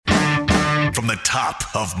from the top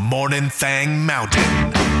of Morning Thang Mountain.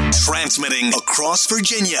 Transmitting across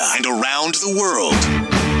Virginia and around the world.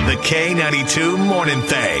 The K92 Morning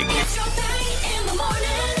Thang.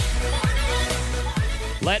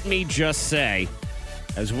 Let me just say,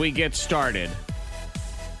 as we get started,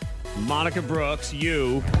 Monica Brooks,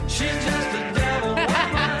 you. She's just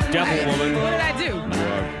a devil woman. What did I do?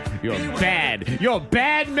 You're bad. You're a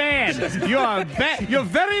bad man. You're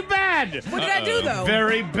very bad. What did I do, though?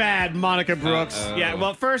 Very bad, Monica Brooks. Yeah,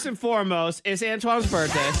 well, first and foremost, it's Antoine's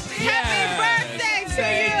birthday. Happy birthday to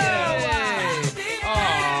you!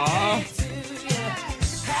 Aww.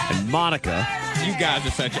 And Monica. You guys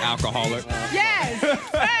are such alcoholics. Yes!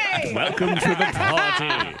 Hey! Welcome to the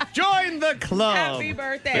party. Join the club. Happy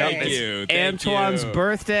birthday. Thank you. Thank Antoine's you.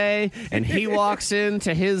 birthday, and he walks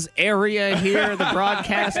into his area here, the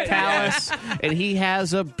Broadcast Palace, and he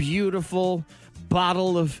has a beautiful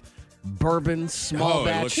bottle of bourbon, small it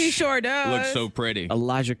batch. looks- He sure does. Looks so pretty.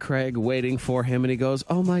 Elijah Craig waiting for him, and he goes,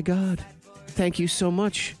 "Oh my God, thank you so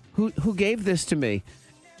much. Who gave this to me?"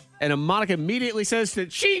 And Monica immediately says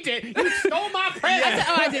that she did. You stole my present.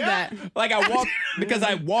 I did that. Like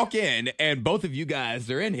I walk in and both of you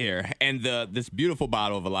guys are in here, and this beautiful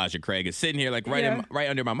bottle of Elijah Craig is sitting here like right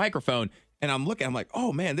under my microphone. And I'm looking, I'm like,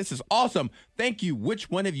 oh man, this is awesome. Thank you. Which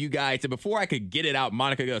one of you guys? And before I could get it out,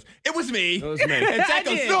 Monica goes, "It was me." It was me. And Zach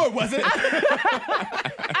goes, did. "No, it wasn't."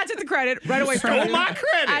 I took the credit right away from Stole you. my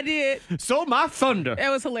credit. I did. Stole my thunder. It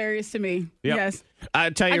was hilarious to me. Yep. Yes. I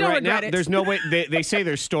tell you I don't right now, regret it. there's no way. They say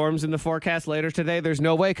there's storms in the forecast later today. There's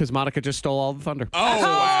no way because Monica just stole all the thunder. Oh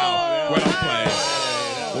wow. Well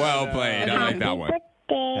played. Well played. I like that one.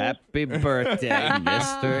 Happy birthday,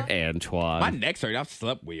 Mr. Antoine. My neck's hurt. I've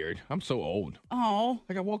slept weird. I'm so old. Oh.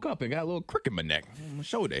 Like I woke up and got a little crick in my neck. My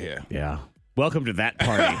shoulder here. Yeah. Welcome to that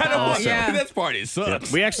party. Also. Yeah. This party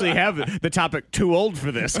sucks. We actually have the topic "too old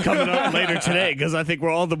for this" coming up later today because I think we're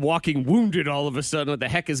all the walking wounded all of a sudden. What the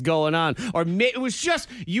heck is going on? Or it was just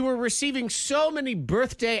you were receiving so many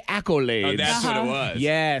birthday accolades. Oh, that's what it was.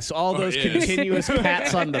 Yes, all those yes. continuous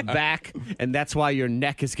pats on the back, and that's why your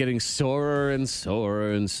neck is getting sorer and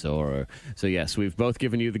sorer and sorer. So yes, we've both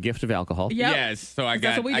given you the gift of alcohol. Yep. Yes. So I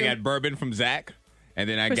That's got what we do. got bourbon from Zach, and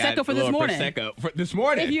then I Prosecco got for a this little morning. Prosecco for this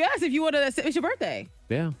morning. If you asked if you wanted to, it's your birthday.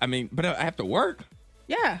 Yeah. I mean, but I have to work.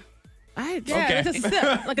 Yeah. Yeah, Okay. it's a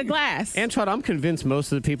sip, like a glass. Antoine, I'm convinced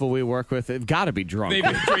most of the people we work with have got to be drunk. They've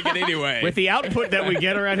been drinking anyway. With the output that we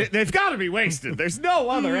get around here, they've got to be wasted. There's no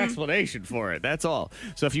other explanation for it. That's all.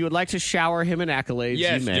 So if you would like to shower him in accolades,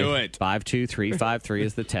 Yes, you may. do it. 52353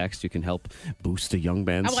 is the text. You can help boost a young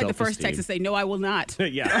man's I would like the first self-esteem. text to say, "No, I will not."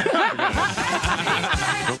 Yeah.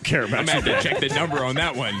 Don't care about I'm gonna you. have to check the number on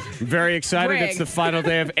that one. Very excited. Greg. It's the final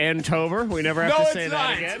day of Antober. We never have No, to say it's that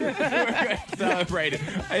not. again. We're gonna celebrate it.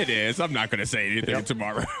 It is. I'm not going to say anything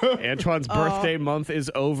tomorrow. Antoine's birthday month is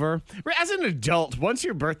over. As an adult, once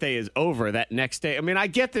your birthday is over, that next day, I mean, I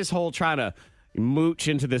get this whole trying to mooch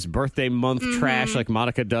into this birthday month trash like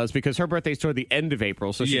Monica does because her birthday's toward the end of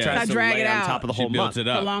April, so she Yeah. tries I to drag lay it on out. top of the She whole builds month. it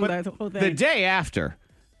up. Along But the whole thing. the day after,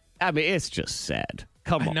 I mean, it's just sad.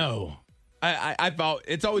 Come I on. know. I thought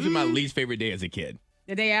it's always been my least favorite day as a kid.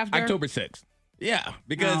 The day after. October 6th. Yeah,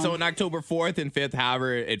 because on October 4th and 5th,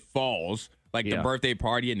 however it falls, like Yeah. the birthday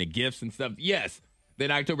party and the gifts and stuff, yes. Then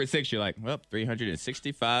October 6th, you're like, well,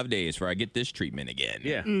 365 days before I get this treatment again.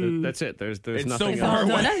 Yeah, that's it. There's It's nothing so else. far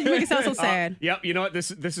No, away. you make it sound so sad. Yep, you know what? This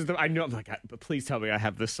is the I know. I'm like, please tell me I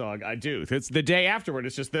have this song. I do. It's the day afterward.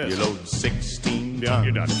 It's just this. You load 16 Yeah,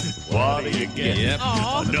 you're done. What do you get? Yep.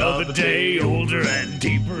 Another day older and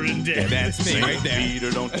deeper in debt. That's me right there. Peter,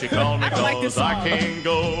 don't you call me I don't like this 'cause I song. can't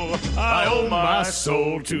go. I owe my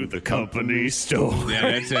soul to the company store.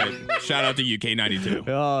 Yeah, that's it. Shout out to UK92.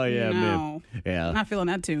 Oh yeah, man. No. Yeah, Not feeling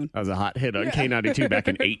that tune. that was a hot hit on K92 back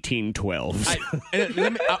in 1812.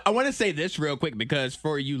 I want to say this real quick because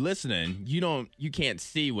for you listening, you can't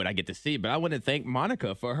see what I get to see, but I want to thank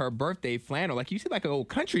Monica for her birthday flannel. Like you see, like an old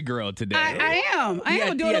country girl today. I am. I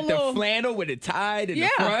am doing a the little. flannel with it tied in Yeah.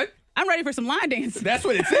 the front. I'm ready for some line dancing. That's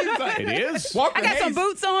what it seems like. It is. Walker I got some Hayes-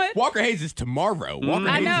 boots on. Walker Hayes is tomorrow. Walker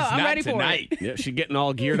I Hayes know, is I'm not ready for it. tonight. Yeah, she's getting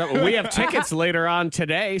all geared up. We have tickets later on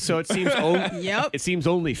today, so it seems Yep. it seems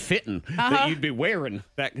only fitting that you'd be wearing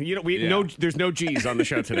that. You know, there's no G's on the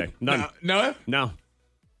show today. None. No? No,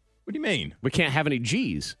 What do you mean? we can't have any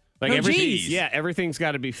G's. Like No everything's, G's. yeah, everything's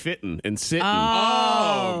got to be fitting and sitting.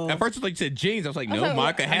 Oh. At first, like you said jeans. I was like, no, like,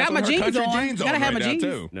 Monica I has got on my her jeans country on. jeans Gotta on have right my now, jeans.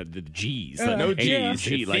 too. No, the G's. No G's.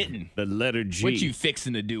 G's. Like Fitting. the letter G. What you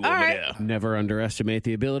fixing to do All over right. there? Never underestimate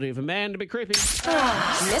the ability of a man to be creepy.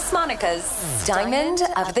 Miss Monica's Diamond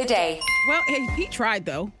of the Day. Well, he tried,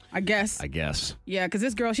 though, I guess. I guess. Yeah, because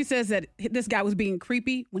this girl, she says that this guy was being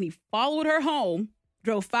creepy when he followed her home,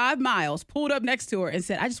 drove 5 miles, pulled up next to her, and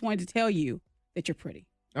said, I just wanted to tell you that you're pretty.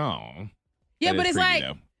 Oh. Yeah, but it's like,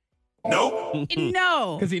 no.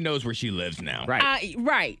 Because he knows where she lives now. Right.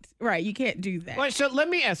 Right. You can't do that. Well, so let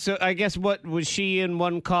me ask. So I guess what was she in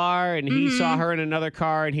one car and he saw her in another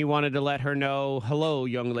car and he wanted to let her know, hello,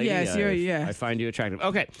 young lady. Yes, yes. I find you attractive.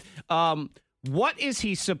 Okay. What is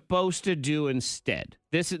he supposed to do instead?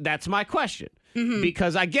 That's my question.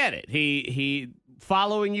 Because I get it. He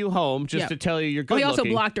following you home just to tell you you're good he also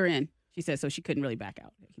looking. blocked her in, she said, so she couldn't really back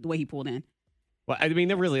out the way he pulled in. Well, I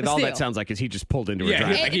mean, really, But all that still. sounds like is he just pulled into her Yeah,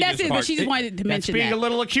 driveway. Like he That's just it, but parked- she just wanted to That's mention being that. a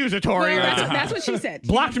little accusatory. Well, right? that's what she said.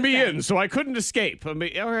 She Blocked me said. in, so I couldn't escape. I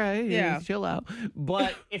mean, all right, Yeah. chill out.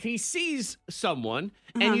 But if he sees someone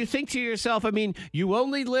Uh-huh. and you think to yourself, I mean, you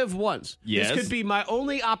only live once. Yes. This could be my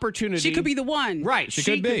only opportunity. She could be the one. Right. She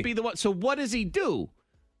She could could be. be the one. So what does he do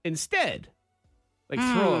instead? Like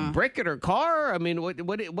throw a brick at her car? I mean,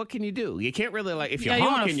 what can you do? You can't really like if you Yeah, you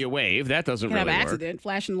honk wanna and you wave, that doesn't Can have really an work. accident,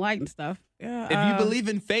 flashing light and stuff. Yeah. If you believe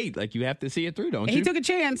in fate, like you have to see it through, don't and you? he took a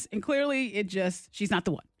chance, and clearly she's not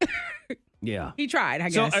the one. Yeah. He tried, I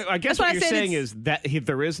So guess. I guess That's what I you're said, saying it's- is that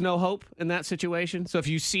there is no hope in that situation. So if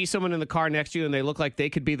you see someone in the car next to you and they look like they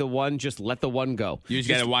could be the one, just let the one go. You just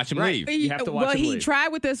got to watch him Right. leave. You have to watch well, him he leave. tried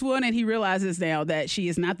with this one, and he realizes now that she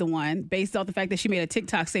is not the one, based off the fact that she made a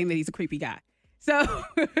TikTok saying that he's a creepy guy. So,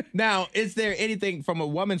 Now, is there anything from a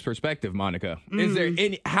woman's perspective, Monica? Is there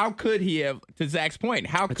any? How could he have? To Zach's point,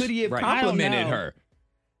 how could he have right. I don't complimented know. her?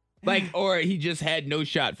 Like, or he just had no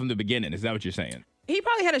shot from the beginning? Is that what you're saying? he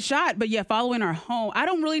probably had a shot, but yeah, following her home, I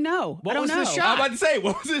don't really know. What I don't was the know. shot? I'm about to say,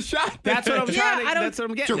 what was his shot? That's what I'm Yeah, trying to. I don't- That's what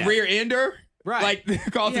I'm getting to at. rear end her, Right.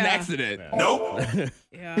 Like cause an Yeah. accident.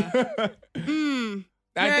 Yeah.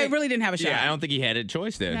 I Yeah, think- he really didn't have a shot. Yeah, I don't think he had a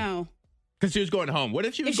choice there. No. Because she was going home. What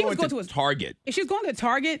if she was, If she was going going to to a- Target? If she was going to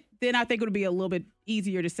Target, then I think it would be a little bit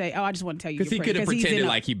easier to say, "Oh, I just want to tell you." Because he you're could have pretty," he's pretended in a-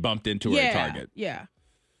 like he bumped into her at Target. Yeah.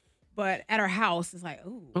 But at her house, it's like,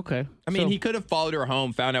 ooh. Okay. I mean, So- he could have followed her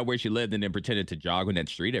home, found out where she lived, and then pretended to jog on that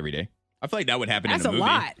street every day. I feel like that would happen That's in a a movie.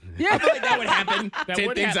 lot. Yeah. I feel like that would happen. That 10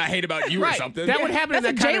 would things happen. I hate about you or Right. something. That would happen That's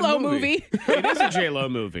in a that kind of J-Lo movie. movie. It is a J-Lo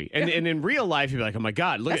movie. And in real life, you'd be like, oh, my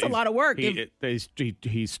God. Look That's at a lot of work.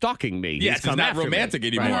 He's stalking me. Yes, He's come it's not after me. romantic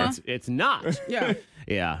Right. anymore. It's not. Yeah.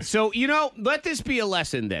 Yeah. So, let this be a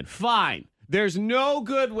lesson then. Fine. There's no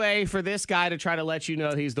good way for this guy to try to let you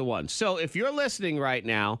know he's the one. So if you're listening right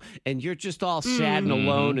now and you're just all sad and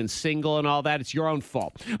alone and single and all that, it's your own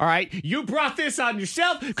fault. All right? You brought this on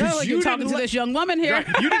yourself Sounds because like you you're talking didn't to this young woman here.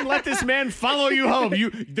 Right. You didn't let this man follow you home.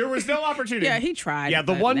 There was no opportunity. Yeah, he tried, Yeah,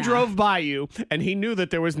 the but one nah. drove by you, and he knew that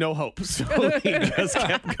there was no hope, so he just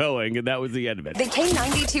kept going, and that was the end of it. The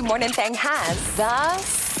K92 Morning Thing has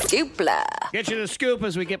the Dupla. Get you the scoop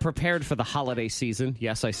as we get prepared for the holiday season.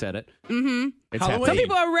 Yes, I said it. Mm-hmm. It's Halloween. Some happening.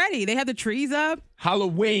 people are ready. They have the trees up.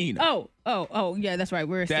 Halloween. Oh, yeah, that's right.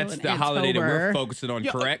 We're That's still the in holiday that we're October. focusing on,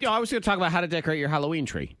 Yeah, correct? I was going to talk about how to decorate your Halloween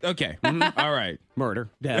tree. Okay. All right. Murder,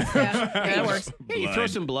 death. Yeah, that works. Yeah, you throw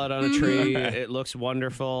some blood on a tree. It looks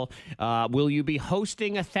wonderful. Will you be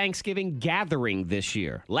hosting a Thanksgiving gathering this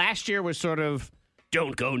year? Last year was sort of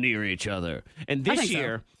don't go near each other. And this think so.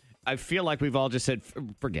 year, I feel like we've all just said,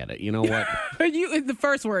 forget it. You know what? The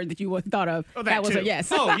first word that you thought of, that was too. a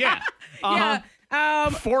yes. Oh, yeah. Uh-huh. Yeah.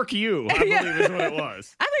 Fork you, I believe is what it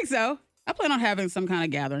was. I think so. I plan on having some kind of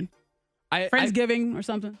gathering. I Friendsgiving or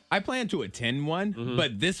something. I plan to attend one,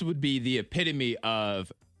 but this would be the epitome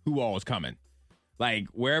of who all is coming. Like,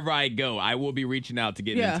 wherever I go, I will be reaching out to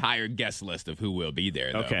get an entire guest list of who will be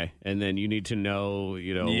there, though. Okay. And then you need to know,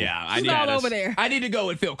 Yeah. I Who's need all to- over there? I need to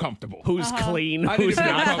go and feel comfortable. who's clean, I need who's to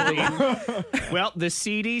feel not comfortable. clean. Well, the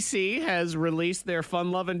CDC has released their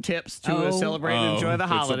fun-loving tips to Oh. celebrate and enjoy the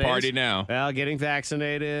it's a holidays. party now. Well, getting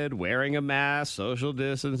vaccinated, wearing a mask, social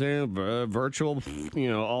distancing, virtual,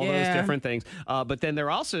 all those Yeah. different things. But then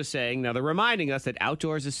they're also saying, now they're reminding us that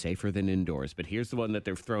outdoors is safer than indoors. But here's the one that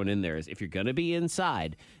they've thrown in there is if you're going to be inside,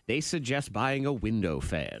 they suggest buying a window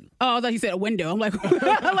fan. Oh, I thought you said a window. I'm like,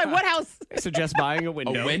 what house? They suggest buying a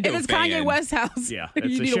window. A window If it's fan. Kanye West's house, Yeah, you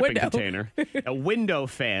it's a need shipping a window. container. A window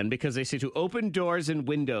fan because they say to open doors and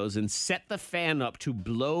windows and set the fan up to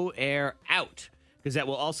blow air out because that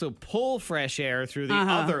will also pull fresh air through the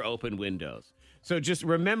other open windows. So just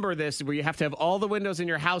remember this, where you have to have all the windows in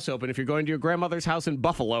your house open. If you're going to your grandmother's house in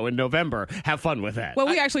Buffalo in November, have fun with that. Well,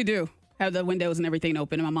 we actually do have the windows and everything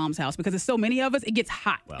open in my mom's house because there's so many of us. It gets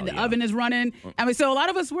hot and the oven is running. I mean, so a lot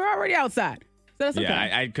of us, we're already outside. So that's okay.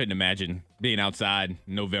 Yeah, I couldn't imagine being outside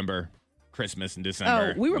November, Christmas, and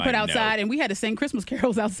December. Oh, we were put outside and we had to sing Christmas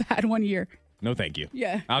carols outside one year. No, thank you.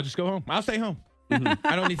 Yeah. I'll just go home. I'll stay home.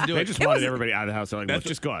 I don't need to do They it. just wanted everybody out of the house. So like, let's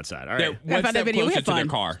just go outside. All right. They're one found that step video. We closer had to their fun.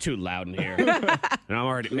 car. It's too loud in here. And I'm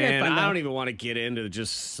already, man, fun, I though. don't even want to get into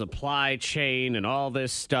just supply chain and all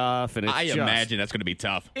this stuff. And it's I just, imagine that's going to be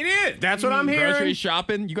tough. it is. That's what I'm hearing. Grocery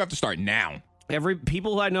shopping, you have to start now.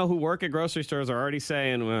 People I know who work at grocery stores are already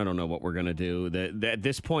saying, well, I don't know what we're going to do. At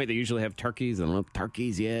this point, they usually have turkeys. They don't have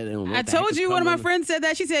turkeys yet. They don't know I what the heck told is you one of my coming. friends said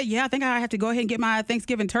that. She said, yeah, I think I have to go ahead and get my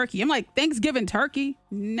Thanksgiving turkey. I'm like, Thanksgiving turkey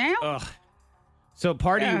now? Ugh. So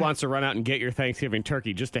part of you Yeah. wants to run out and get your Thanksgiving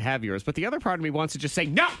turkey just to have yours, but the other part of me wants to just say,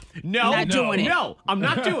 no, Not doing it. no, I'm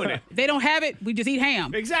not doing it. If they don't have it, we just eat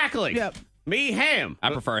ham. Exactly. Yep. Me, ham.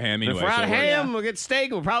 I prefer ham anyway. If we're out of so- ham, we'll get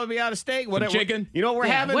steak. We'll probably be out of steak. Whatever. chicken? You know what we're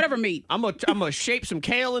Yeah, having? whatever meat. I'm gonna shape some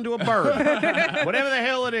kale into a bird. Whatever the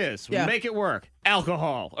hell it is. We'll Yeah. make it work.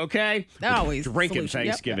 Alcohol, okay? Always Drinking solution. Yep.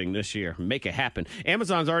 Thanksgiving this year. Make it happen.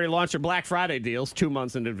 Amazon's already launched their Black Friday deals 2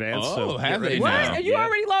 months in advance. Oh, so have get ready they for What? now? that. Are you Yeah.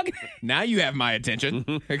 already logging? Now you have my attention.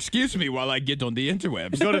 Mm-hmm. Excuse me while I get on the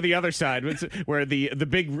interwebs. Go to the other side where the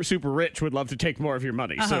big super rich would love to take more of your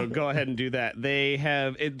money. So go ahead and do that.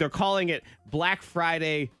 They're calling it Black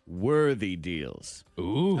Friday worthy deals.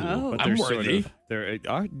 Ooh, But I'm they're sort worthy.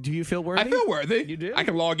 of- do you feel worthy? I feel worthy. You do? I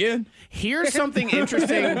can log in. Here's something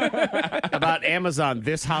interesting about Amazon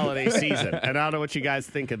this holiday season, and I don't know what you guys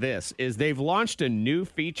think of this, is they've launched a new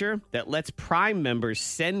feature that lets Prime members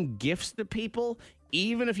send gifts to people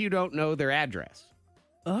even if you don't know their address.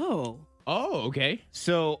 Oh. Oh, okay.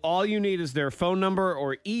 So all you need is their phone number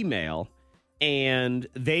or email, and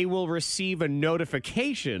they will receive a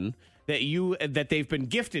notification that they've been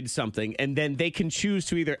gifted something, and then they can choose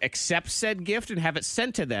to either accept said gift and have it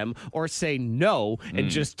sent to them, or say no and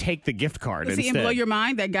just take the gift card See, and instead. blow your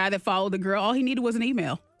mind, that guy that followed the girl, all he needed was an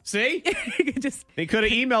email. See? Just They could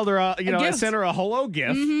have emailed her, gift. sent her a hello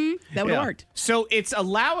gift. that would have worked. So it's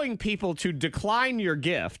allowing people to decline your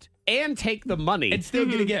gift and take the money And still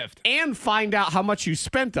get a gift. and find out how much you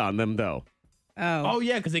spent on them, though. Oh. Oh,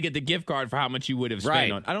 yeah, because they get the gift card for how much you would have spent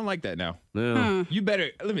Right. on. I don't like that now. No. You better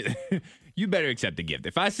you better accept the gift.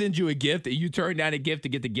 If I send you a gift and you turn down a gift to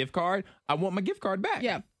get the gift card, I want my gift card back.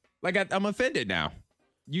 Yeah. Like I'm offended now.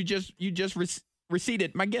 You just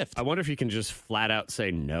receipted my gift. I wonder if you can just flat out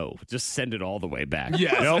say no. Just send it all the way back.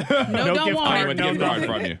 Yes. Nope. No, don't gift want I card. want No the gift card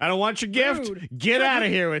nothing. from you. I don't want your gift. Rude. Get out of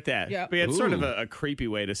here with that. Yep. But it's sort of Ooh. a creepy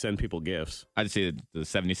way to send people gifts. I just see the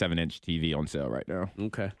 77-inch TV on sale right now.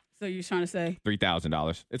 Okay. So you're trying to say,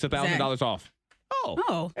 $3,000. It's $1,000 off.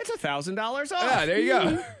 Oh, it's $1,000 off. Yeah, there you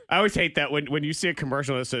go. I always hate that when you see a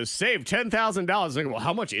commercial that says save $10,000. Like, well,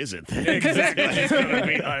 how much is it? Exactly. It's going to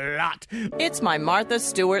be a lot. It's my Martha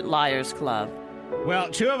Stewart Liars Club. Well,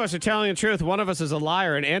 two of us are telling the truth. One of us is a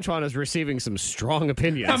liar, and Antoine is receiving some strong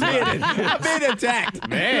opinions. I'm being attacked.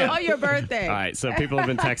 Man. on your birthday. All right, so people have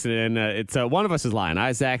been texting in. It's one of us is lying.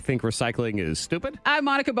 I, Zach, think recycling is stupid.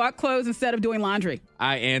 Monica bought clothes instead of doing laundry.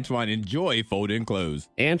 I, Antoine, enjoy folding clothes.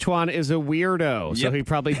 Antoine is a weirdo, so Yep. he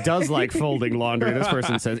probably does like folding laundry. This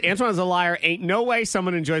person says Antoine's a liar. Ain't no way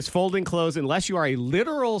someone enjoys folding clothes unless you are a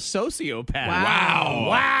literal sociopath. Wow.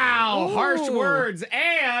 Wow. Ooh. Harsh words.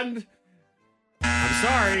 And I'm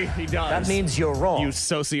sorry, he does. That means you're wrong. You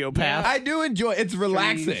sociopath. I do enjoy It's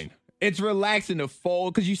relaxing. It's relaxing to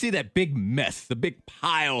fold because you see that big mess, the big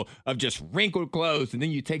pile of just wrinkled clothes, and then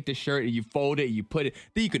you take the shirt and you fold it, you put it,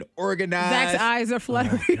 then you can organize. Zach's eyes are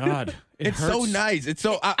fluttering. God. It's so nice. It's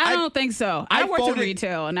so I don't think so. I worked in folded-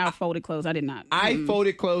 retail and I folded clothes. I did not. I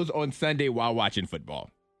folded clothes on Sunday while watching football.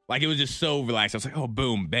 Like, it was just so relaxed. I was like, oh,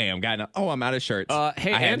 boom, bam, I'm out of shirts.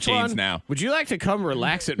 Hey, I have Antoine, chains now. would you like to come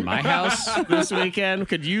relax at my house this weekend?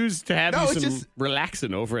 Could use to have No, you it's some just-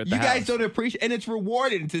 relaxing over at the You house. guys don't appreciate, and it's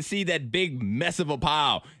rewarding to see that big mess of a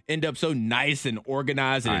pile end up so nice and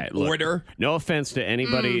organized and All right, in look, order. No offense to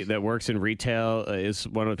anybody that works in retail, is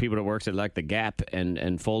one of the people that works at like the Gap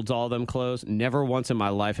and folds all them clothes. Never once in my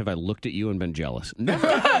life have I looked at you and been jealous. Never.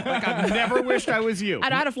 Like, I've never wished I was you.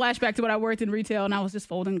 I had a flashback to when I worked in retail and I was just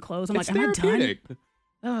folding clothes. I'm It's like, am I done? therapeutic.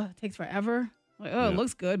 Oh, it takes forever. Like, oh, it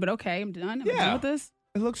looks good, but okay, I'm done. I'm Yeah. done with this.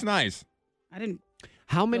 It looks nice. I didn't.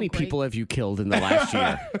 How many great. people have you killed in the last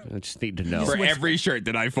year? I just need to know. For every shirt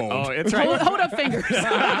that I fold. Oh, it's right. Hold up fingers.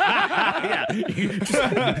 Yeah. You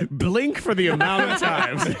just blink for the amount of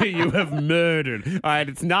times that you have murdered. All right,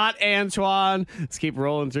 it's not Antoine. Let's keep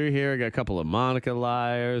rolling through here. I got a couple of Monica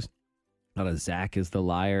liars. Zach is the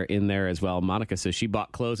liar in there as well. Monica says she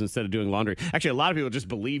bought clothes instead of doing laundry. Actually, a lot of people just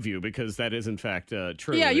believe you because that is, in fact,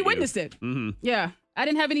 true. Yeah, you witnessed it. Mm-hmm. Yeah. I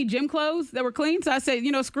didn't have any gym clothes that were clean, so I said,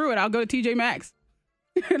 screw it. I'll go to TJ Maxx.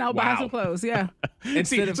 And I'll buy some clothes, yeah.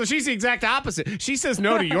 So she's the exact opposite. She says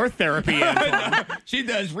no to your therapy. Antoine. She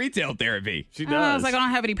does retail therapy. She does. I was like, I don't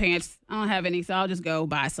have any pants. I don't have any, so I'll just go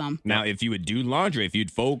buy some. Now, if you would do laundry, if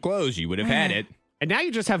you'd fold clothes, you would have had it. And now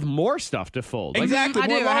you just have more stuff to fold. Exactly, I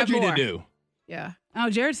more do. I have laundry more. to do. Yeah. Oh,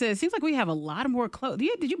 Jared says, seems like we have a lot of more clothes.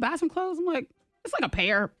 Did you buy some clothes? I'm like, it's like a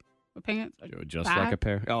pair of pants. Just 5? like a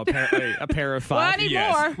pair. Oh, a pair of 5. Well, I need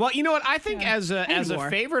more. Well, you know what? I think as a more.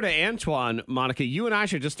 favor to Antoine, Monica, you and I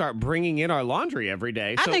should just start bringing in our laundry every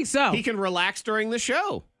day. I think so. He can relax during the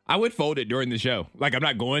show. I would fold it during the show. Like, I'm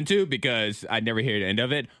not going to because I never hear the end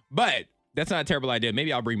of it. But that's not a terrible idea.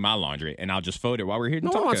 Maybe I'll bring my laundry and I'll just fold it while we're here No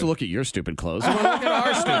one talking. wants to look at your stupid clothes. I want to look at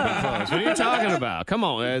our stupid clothes. What are you talking about? Come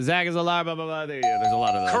on. Zach is a liar, blah, blah, blah. There's a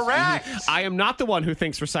lot of those. Correct. I am not the one who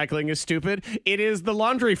thinks recycling is stupid. It is the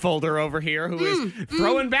laundry folder over here who is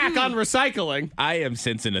throwing back on recycling. I am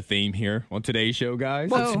sensing a theme here on today's show, guys.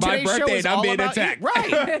 Well, It's my today's show birthday is and I'm all being about you. attacked.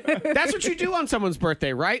 Right. That's what you do on someone's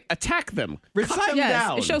birthday, right? Attack them. Cut them Yes,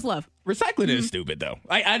 down. it shows love. Recycling is stupid, though.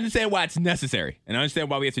 I understand why it's necessary, and I understand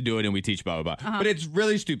why we have to do it, and we teach blah, blah, blah. But it's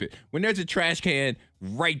really stupid. When there's a trash can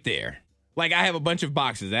right there, like I have a bunch of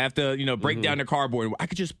boxes. I have to, break down the cardboard. I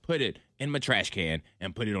could just put it in my trash can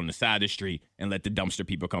and put it on the side of the street and let the dumpster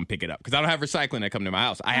people come pick it up. Because I don't have recycling that come to my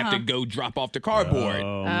house. I have to go drop off the cardboard.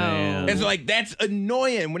 Oh, man. And so, that's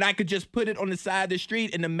annoying when I could just put it on the side of the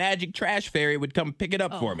street and the magic trash fairy would come pick it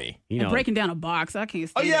up for me. And breaking down a box, I can't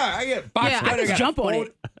Oh, stand yeah, I get box Yeah, I cutter, just gotta jump on fold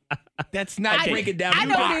it. That's not breaking down I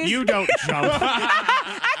the know box. it is. You don't jump.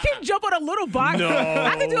 I can jump on a little box. No.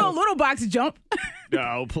 I can do a little box jump.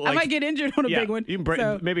 No, I might get injured on a big one. You can break,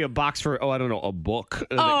 so- maybe a box for, I don't know, a book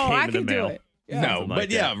that Oh, came I in the can do mail. it. No, Something like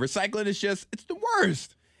but yeah, recycling is it's the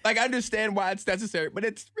worst. Like, I understand why it's necessary, but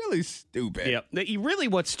it's really stupid. Yeah,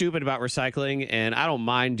 what's stupid about recycling, and I don't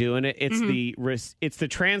mind doing it. It's it's the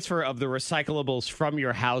transfer of the recyclables from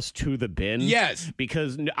your house to the bin. Yes.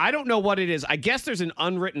 Because I don't know what it is. I guess there's an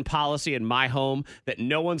unwritten policy in my home that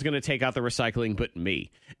no one's going to take out the recycling but me,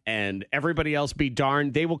 and everybody else be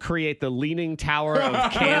darned. They will create the leaning tower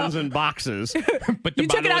of cans and boxes. But the You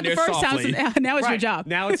took it bottle out in the there first time, softly. so now it's your Right. job.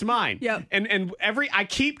 Now it's mine. Yep. And I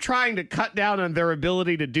keep trying to cut down on their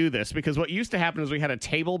ability to do this because what used to happen is we had a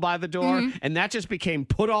table by the door and that just became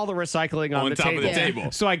put all the recycling on the top table. of the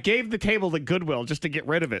table. So I gave the table to Goodwill just to get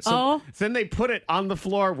rid of it. So then they put it on the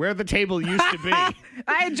floor where the table used to be.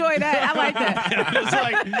 I enjoy that. I like that. It's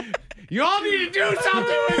like, you all need to do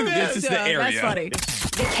something with This this. is the area. That's funny.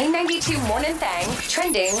 The K92 Morning Thang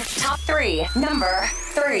trending top 3. Number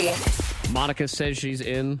 3. Monica says she's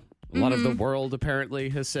in. A lot of the world apparently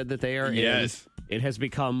has said that they are Yes. in. It has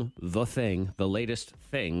become the thing, the latest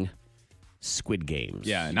thing. Squid Games.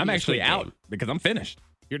 Yeah, and I'm actually Squid out Game. because I'm finished.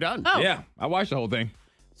 You're done. Oh. Yeah, I watched the whole thing.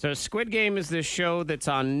 So Squid Game is this show that's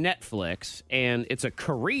on Netflix, and it's a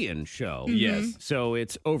Korean show. Yes. So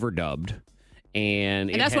it's overdubbed. And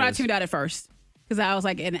That's what I tuned out at first. Because I was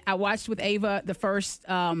like, and I watched with Ava the first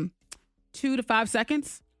 2 to 5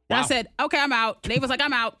 seconds. And I Wow. said, okay, I'm out. And Ava was like,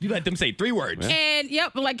 I'm out. You let them say 3 words. And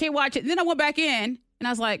yep, I'm like, can't watch it. Then I went back in and I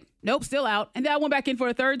was like, nope, still out. And then I went back in for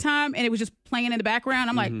a third time and it was just playing in the background.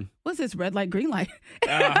 I'm like, what's this red light, green light?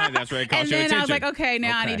 That's right. It caught And your then I was attention. like, okay,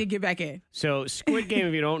 now I Okay. need to get back in. So Squid Game,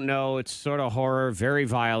 if you don't know, it's sort of horror, very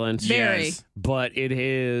violent. Very. Yes. But it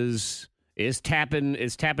is tapping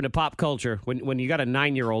to pop culture. When you got a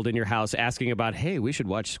 9-year-old in your house asking about, hey, we should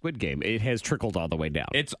watch Squid Game, it has trickled all the way down.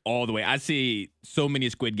 It's all the way. I see so many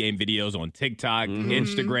Squid Game videos on TikTok,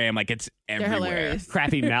 Instagram. Like, it's They're everywhere. hilarious.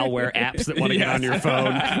 Crappy malware apps that want to get on your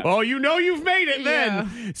phone. Oh, you know you've made it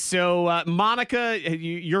then. So, Monica,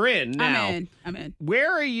 you're in now. I'm in.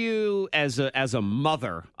 Where are you as a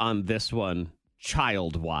mother on this one,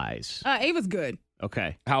 child-wise? Ava's good.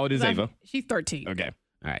 Okay. How old is Ava? She's 13. Okay.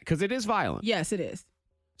 All right. Because it is violent. Yes, it is.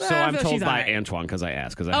 So Well, I I'm feel told she's by all right. Antoine because I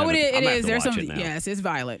asked. Oh, it is. There's some. It now. Yes, it's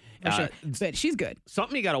violent. For sure. But she's good.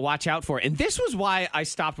 Something you got to watch out for. And this was why I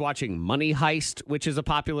stopped watching Money Heist, which is a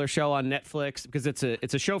popular show on Netflix, because it's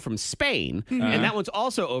a show from Spain, and that one's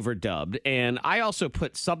also overdubbed. And I also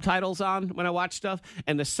put subtitles on when I watch stuff,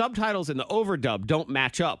 and the subtitles and the overdub don't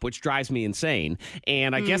match up, which drives me insane.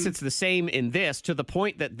 And I guess it's the same in this, to the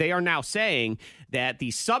point that they are now saying that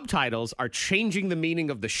the subtitles are changing the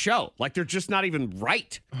meaning of the show. Like they're just not even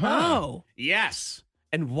right. Oh, Yes.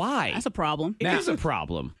 And why? that's a problem. It is a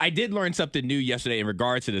problem. I did learn something new yesterday in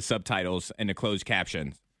regards to the subtitles and the closed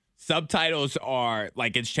captions. Subtitles are,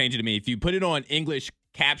 like, it's changing to me. If you put it on English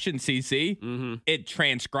caption CC, it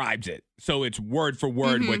transcribes it. So it's word for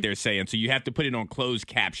word what they're saying. So you have to put it on closed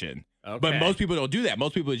caption. Okay. But most people don't do that.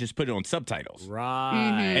 Most people just put it on subtitles. Right.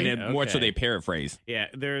 And then more so they paraphrase. Yeah,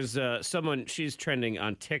 there's someone, she's trending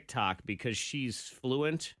on TikTok because she's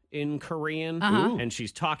fluent in Korean, and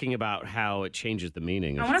she's talking about how it changes the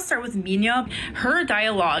meaning. I want to start with Minya. Her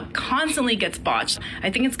dialogue constantly gets botched. I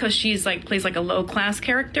think it's because she's like plays like a low class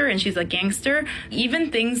character and she's a gangster.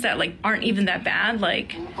 Even things that like aren't even that bad,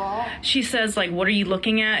 like she says like, "What are you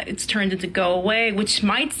looking at?" It's turned into "go away," which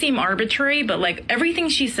might seem arbitrary, but like everything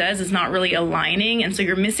she says is not really aligning, and so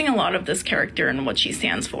you're missing a lot of this character and what she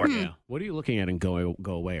stands for. Yeah. What are you looking at and go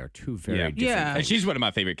away are two very different Yeah. And she's one of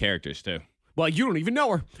my favorite characters, too. Well, you don't even know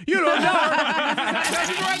her. You don't know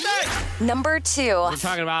her. Number 2. We're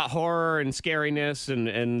talking about horror and scariness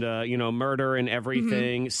and murder and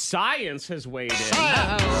everything. Science has weighed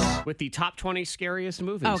in with the top 20 scariest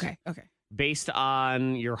movies. Okay. Based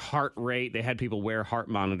on your heart rate. They had people wear heart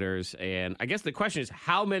monitors. And I guess the question is,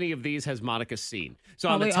 how many of these has Monica seen? So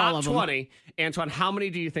Probably on the all top of them. 20, Antoine, how many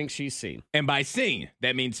do you think she's seen? And by seen,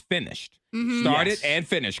 that means finished. Started Yes. and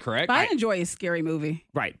finished, correct? But I enjoy a scary movie.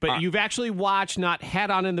 Right. But you've actually watched, not had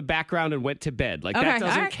on in the background and went to bed. Like, Okay, that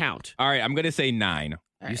doesn't all right. count. All right, I'm going to say 9.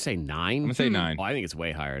 You say 9? I'm going to say 9. Oh, I think it's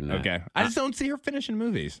way higher than that. Okay. I just don't see her finishing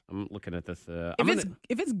movies. I'm looking at this.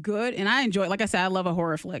 If it's good and I enjoy it, like I said, I love a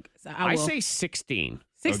horror flick. So I I will. say 16.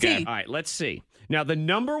 16. Okay. All right, let's see. Now, the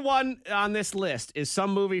number one on this list is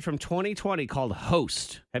some movie from 2020 called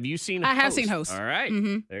Host. Have you seen Host? I have seen Host. All right.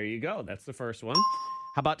 There you go. That's the first one.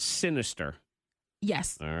 How about Sinister?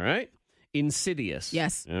 Yes. All right. Insidious?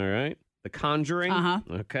 Yes. All right. The Conjuring?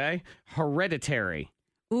 Okay. Hereditary?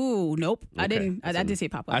 Ooh, nope. I Okay. didn't. I did see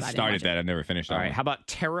it pop up. I didn't started watch that. I never finished that All right. one. How about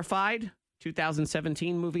Terrified?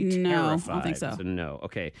 2017 movie? No, I don't Terrified. think so. It's a no.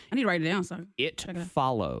 Okay. It. I need to write it down. So It Check it out.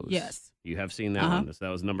 Follows. Yes. You have seen that one. So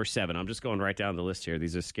that was number 7. I'm just going right down the list here.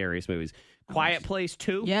 These are scariest movies. Quiet Place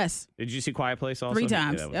 2? yes. Did you see Quiet Place also? 3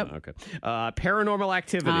 times. Yeah, that was Yep. one. Okay. Paranormal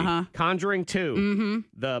Activity. Conjuring 2.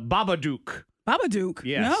 The Babadook. Babadook.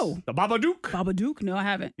 Yes. No. The Babadook. Babadook. No, I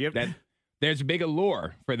haven't. Yep. There's big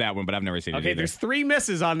allure for that one, but I've never seen it Okay, either. there's 3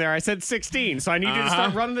 misses on there. I said 16, so I need you to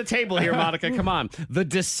start running the table here, Monica. Come on. The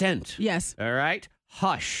Descent. Yes. All right.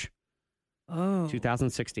 Hush. Oh.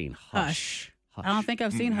 2016. Hush. I don't think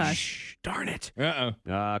I've seen Hush. Shh, darn it.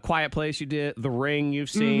 Uh-oh. Quiet Place, you did. The Ring, you've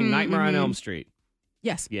seen. Nightmare on Elm Street.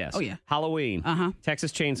 Yes. Yes. Oh, yeah. Halloween.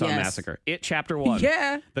 Texas Chainsaw Yes. Massacre. It Chapter 1.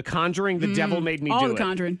 Yeah. The Conjuring, The Devil Made Me All Do the It.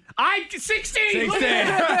 Conjuring. 16. Look 16.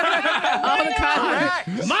 at All the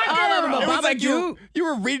Conjuring. my All of them. girl. It was like Babadook. you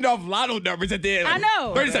were reading off lotto numbers at the end. I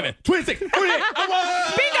know. 37, 26, 28.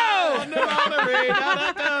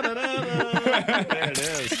 There it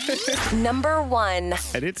is. Number 1.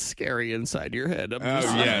 And it's scary inside your head.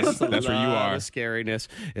 Yes, that's where you are. The scariness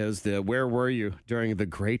is where were you during the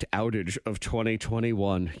great outage of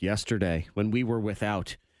 2021 yesterday when we were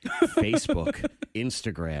without Facebook,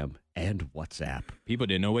 Instagram, and WhatsApp? People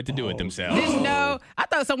didn't know what to do with themselves. Didn't know. I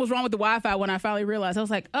thought something was wrong with the Wi-Fi when I finally realized. I was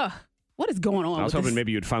like, ugh, what is going on? I was with hoping this?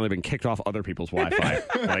 maybe you'd finally been kicked off other people's Wi-Fi.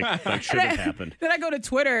 like should have happened. Then I go to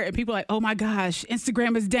Twitter and people are like, oh my gosh,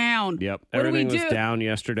 Instagram is down. Yep, What do we everything do? was down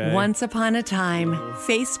yesterday. Once upon a time,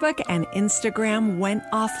 Facebook and Instagram went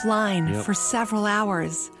offline for several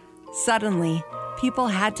hours. Suddenly, people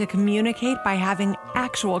had to communicate by having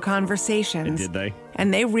actual conversations. Did they?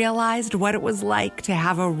 And they realized what it was like to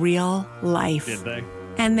have a real life. Did they?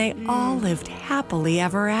 And they all lived happily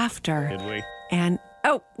ever after. Did we? And,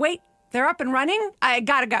 oh, wait, they're up and running? I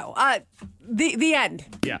gotta go. The end.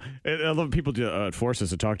 Yeah, I love people to force us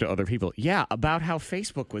to talk to other people. Yeah, about how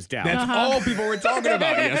Facebook was down. That's all people were talking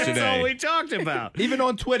about That's all yesterday. we talked about. Even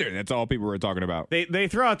on Twitter, that's all people were talking about. They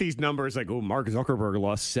throw out these numbers like, oh, Mark Zuckerberg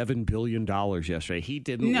lost $7 billion yesterday. He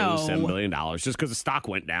didn't No. lose $7 billion just because the stock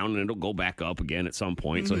went down, and it'll go back up again at some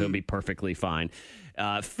point, so he'll be perfectly fine.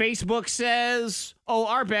 Facebook says, oh,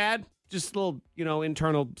 our bad. Just a little,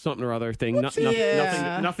 internal something or other thing.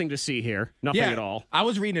 Nothing to see here. Nothing at all. I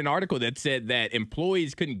was reading an article that said that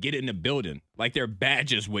employees couldn't get in the building. Like their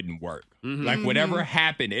badges wouldn't work. Like whatever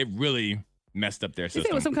happened, it really messed up their You system.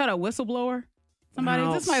 think it was some kind of whistleblower? Somebody?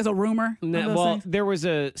 No. This might is a rumor. of those Well, things. there was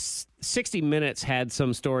a 60 Minutes had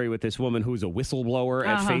some story with this woman who's a whistleblower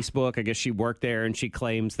at Facebook. I guess she worked there, and she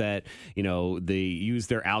claims that, they use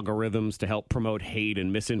their algorithms to help promote hate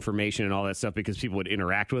and misinformation and all that stuff because people would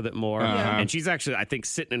interact with it more. And she's actually, I think,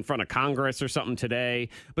 sitting in front of Congress or something today.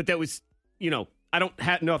 But that was, I don't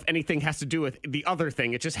know if anything has to do with the other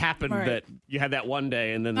thing. It just happened that you had that one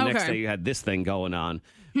day, and then the next day you had this thing going on.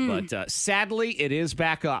 But sadly, it is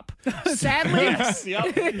back up. Sadly? Yes.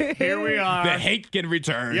 Yep. Here we are. The hate can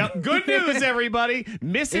return. Yep. Good news, everybody.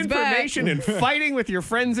 Misinformation and fighting with your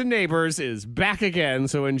friends and neighbors is back again,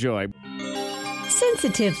 so enjoy.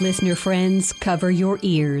 Sensitive listener friends, cover your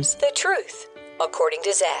ears. The truth, according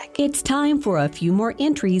to Zach. It's time for a few more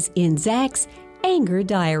entries in Zach's Anger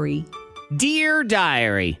Diary. Dear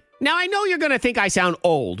Diary. Now, I know you're going to think I sound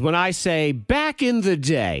old when I say back in the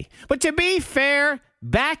day. But to be fair,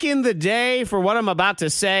 back in the day for what I'm about to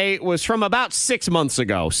say was from about 6 months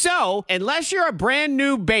ago. So, unless you're a brand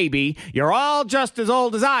new baby, you're all just as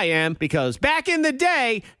old as I am, because back in the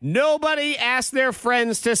day, nobody asked their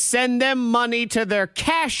friends to send them money to their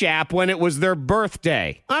Cash App when it was their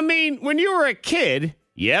birthday. I mean, when you were a kid,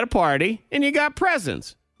 you had a party and you got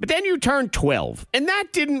presents. But then you turned 12, and that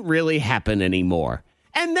didn't really happen anymore.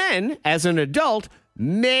 And then, as an adult,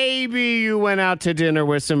 maybe you went out to dinner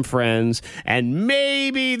with some friends, and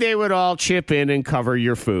maybe they would all chip in and cover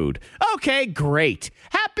your food. Okay, great.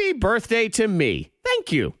 Happy birthday to me.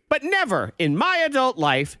 Thank you. But never in my adult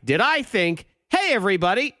life did I think, hey,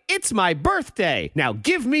 everybody, it's my birthday. Now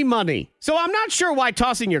give me money. So I'm not sure why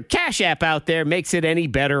tossing your Cash App out there makes it any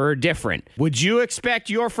better or different. Would you expect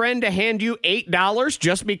your friend to hand you $8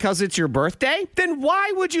 just because it's your birthday? Then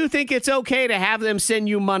why would you think it's okay to have them send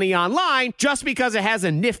you money online just because it has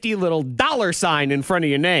a nifty little $sign in front of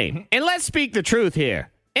your name? And let's speak the truth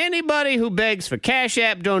here. Anybody who begs for Cash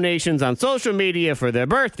App donations on social media for their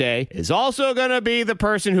birthday is also going to be the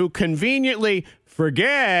person who conveniently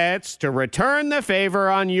forgets to return the favor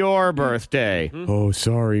on your birthday. Oh,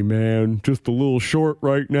 sorry, man. Just a little short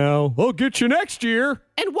right now. I'll get you next year.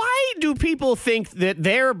 And why do people think that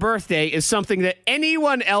their birthday is something that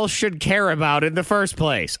anyone else should care about in the first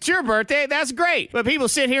place? It's your birthday. That's great. But people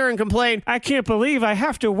sit here and complain, I can't believe I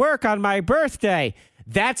have to work on my birthday.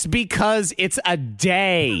 That's because it's a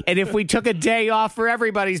day. And if we took a day off for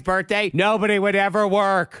everybody's birthday, nobody would ever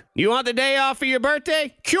work. You want the day off for your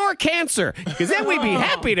birthday? Cure cancer, because then we'd be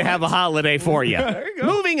happy to have a holiday for you.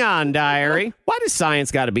 Moving on, diary. Why does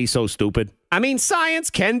science got to be so stupid? I mean, science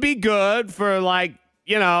can be good for, like,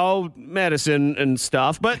 you know, medicine and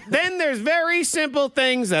stuff. But then there's very simple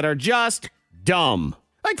things that are just dumb.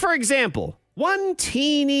 Like, for example, one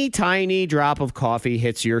teeny tiny drop of coffee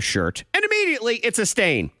hits your shirt, and immediately it's a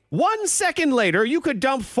stain. 1 second later, you could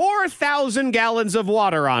dump 4,000 gallons of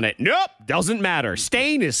water on it. Nope, doesn't matter.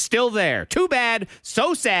 Stain is still there. Too bad,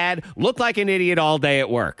 so sad, look like an idiot all day at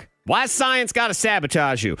work. Why's science got to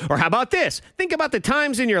sabotage you? Or how about this? Think about the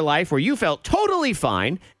times in your life where you felt totally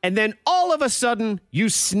fine, and then all of a sudden you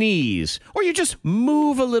sneeze, or you just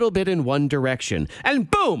move a little bit in one direction,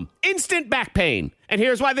 and boom, instant back pain. And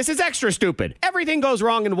here's why this is extra stupid. Everything goes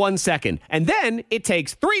wrong in 1 second, and then it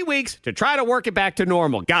takes 3 weeks to try to work it back to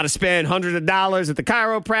normal. Gotta spend hundreds of dollars at the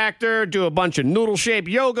chiropractor, do a bunch of noodle-shaped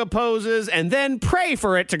yoga poses, and then pray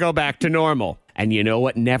for it to go back to normal. And you know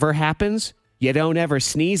what never happens? You don't ever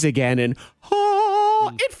sneeze again, and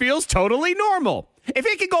it feels totally normal. If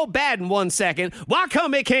it can go bad in 1 second, why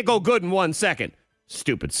come it can't go good in 1 second?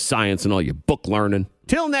 Stupid science and all your book learning.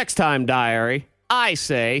 Till next time, diary, I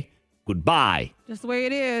say goodbye. Just the way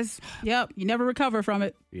it is. Yep, you never recover from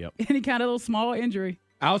it. Yep. Any kind of little small injury.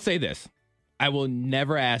 I'll say this. I will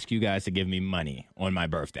never ask you guys to give me money on my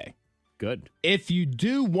birthday. Good. If you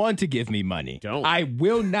do want to give me money, don't. I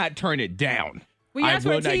will not turn it down. Well, I asked for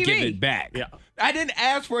will a not TV. give it back. Yeah. I didn't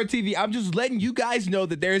ask for a TV. I'm just letting you guys know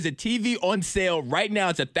that there is a TV on sale right now.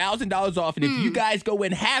 It's $1,000 off, and if you guys go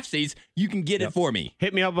in half seats, you can get it for me.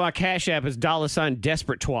 Hit me up on my Cash App as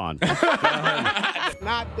 $Desperate Twan.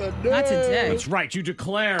 Not today. That's right. You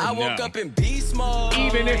declare. I woke up in beast mode.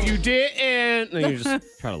 Even if you didn't. And you just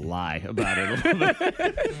try to lie about it a little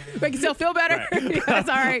bit. Make yourself feel better? Right. That's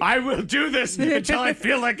all right. I will do this until I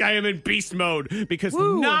feel like I am in beast mode, because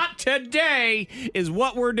not today is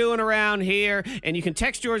what we're doing around here. And you can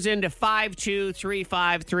text yours into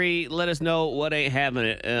 52353. Let us know what ain't having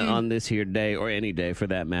it on this here day, or any day for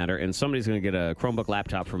that matter. And somebody's going to get a Chromebook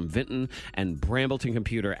laptop from Vinton and Brambleton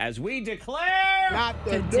Computer as we declare not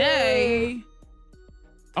today.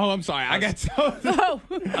 Oh, I'm sorry. I got so. Oh.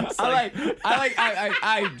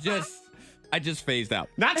 I just phased out.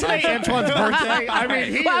 Not today, Antoine's birthday. I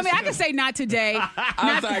mean, I can say not today.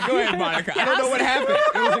 I'm sorry. Go ahead, Monica. I don't know what happened.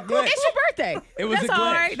 It was a glitch. It's your birthday. It was That's a glitch.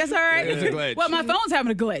 all right. That's all right. It was a glitch. Well, my phone's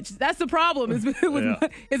having a glitch. That's the problem. Is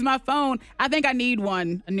my phone. I think I need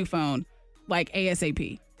a new phone, like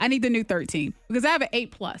ASAP. I need the new 13 because I have an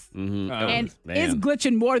 8 Plus, and it's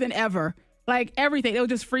glitching more than ever. Like everything, it'll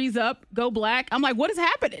just freeze up, go black. I'm like, what is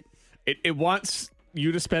happening? It wants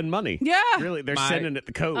you to spend money. Yeah. Really, they're sending it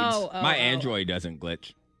the codes. My Android doesn't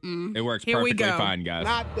glitch. It works Here we perfectly go. fine, guys.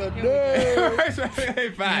 Not the day. It works perfectly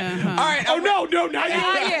fine. All right. Oh, no, not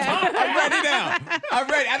yet. I'm ready now. I'm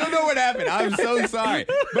ready. I don't know what happened. I'm so sorry.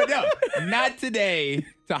 But no, not today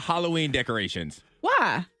to Halloween decorations.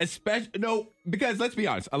 Why? Because let's be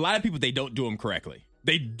honest, a lot of people, they don't do them correctly.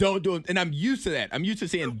 They don't do them, and I'm used to that. I'm used to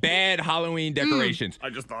seeing bad Halloween decorations. I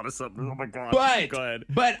just thought of something. Oh, my God. Go ahead.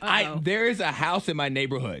 But there is a house in my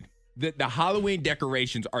neighborhood that the Halloween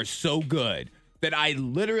decorations are so good that I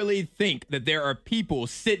literally think that there are people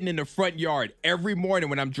sitting in the front yard every morning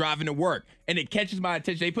when I'm driving to work, and it catches my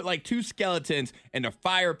attention. They put like 2 skeletons in a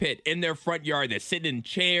fire pit in their front yard. They're sitting in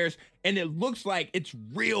chairs, and it looks like it's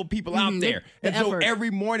real people out there. And so every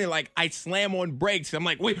morning, like, I slam on brakes. I'm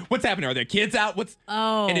like, wait, what's happening? Are there kids out?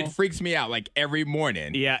 And it freaks me out, like, every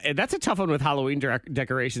morning. Yeah, and that's a tough one with Halloween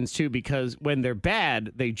decorations, too, because when they're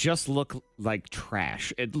bad, they just look like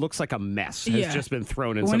trash. It looks like a mess has just been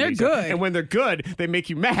thrown in When they're somebody's good. And when they're good, they make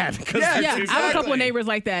you mad. I have a couple of neighbors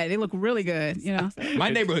like that. They look really good, you know. My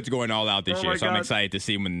neighborhood's going all out this year, so I'm excited to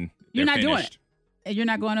see when You're they're not doing finished. it. You're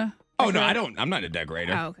not going to? Oh, no, I don't. I'm not a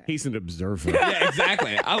decorator. Oh, okay. He's an observer. Yeah,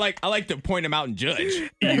 exactly. I like to point them out and judge.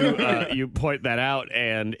 You point that out,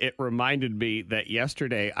 and it reminded me that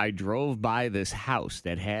yesterday I drove by this house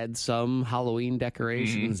that had some Halloween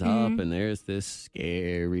decorations up, and there's this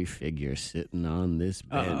scary figure sitting on this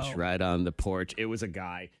bench right on the porch. It was a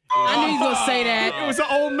guy. I knew you were going to say that. It was an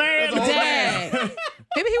old man. Dad.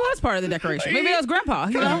 Maybe he was part of the decoration. Maybe that was Grandpa.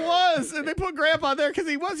 You know? He was. And they put Grandpa there because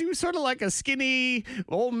he was sort of like a skinny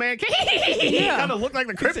old man. He kind of looked like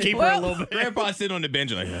the Crypt Keeper a little bit. Grandpa sitting on the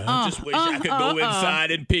bench like, I just wish I could go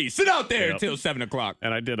inside in peace. Sit out there until 7 o'clock.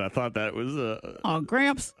 And I did. I thought that was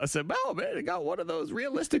Gramps. I said, oh, man, they got one of those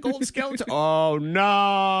realistic old skeletons. Oh,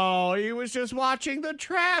 no. He was just watching the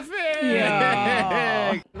traffic.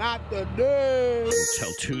 Yeah. Not the day.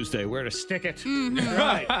 Until Tuesday, where to stick it.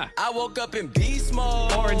 Right. I woke up in beast mode.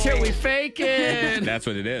 Or until we fake it. That's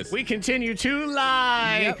what it is. We continue to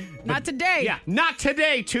lie. Yep. Not today. Yeah, not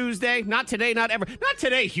today, Tuesday. Not today, not ever. Not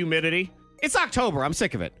today, humidity. It's October. I'm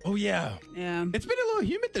sick of it. Oh, yeah. Yeah. It's been a little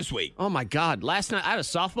humid this week. Oh, my God. Last night, I had a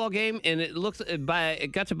softball game, and it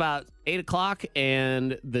got to about 8 o'clock,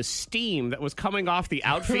 and the steam that was coming off the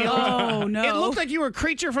outfield. Oh, no. It looked like you were a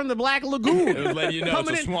creature from the Black Lagoon. It was letting you know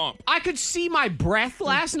it's a swamp. I could see my breath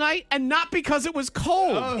last night, and not because it was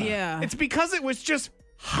cold. Yeah. It's because it was just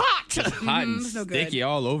hot. Hot and so good. sticky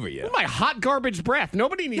all over you. My hot garbage breath.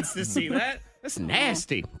 Nobody needs to see that. That's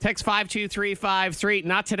nasty. Text 52353.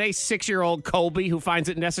 Not today, 6-year-old Colby, who finds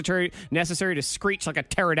it necessary to screech like a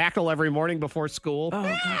pterodactyl every morning before school. Oh,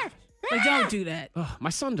 God. But don't do that. My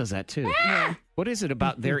son does that, too. What is it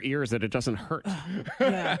about their ears that it doesn't hurt?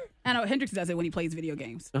 Yeah. I know Hendrix does it when he plays video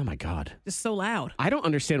games. Oh, my God. Just so loud. I don't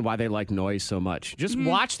understand why they like noise so much. Just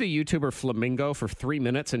watch the YouTuber Flamingo for 3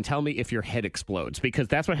 minutes and tell me if your head explodes, because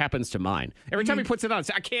that's what happens to mine. Every time he puts it on, I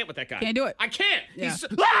say, I can't with that guy. Can't do it. I can't. Yeah. He's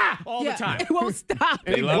all the time. It won't stop.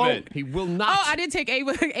 And he love won't. it. He will not. Oh, I did take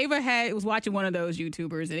Ava. Ava was watching one of those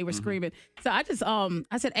YouTubers, and they were screaming. So I just,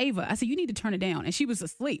 I said, Ava, you need to turn it down. And she was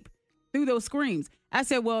asleep through those screams. I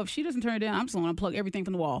said, well, if she doesn't turn it down, I'm just going to unplug everything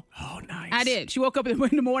from the wall. Oh, nice. I did. She woke up in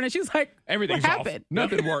the morning. She was like, Everything's what off. happened?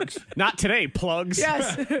 Nothing works. Not today, plugs.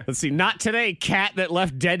 Yes. Let's see. Not today, cat that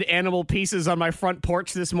left dead animal pieces on my front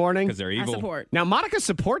porch this morning. Because they're I evil. support. Now, Monica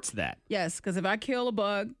supports that. Yes, because if I kill a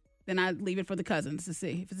bug, then I leave it for the cousins to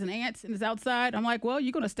see. If it's an ant and it's outside, I'm like, well,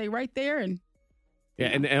 you're going to stay right there. And Yeah,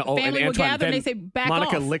 and family will Antoine, gather and then they say, back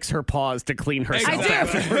Monica off. licks her paws to clean herself. I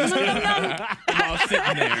do. While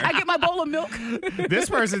sitting there. I get my bowl of milk. This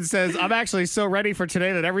person says, I'm actually so ready for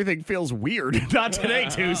today that everything feels weird. Not today,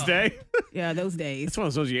 Tuesday. Yeah, those days. It's one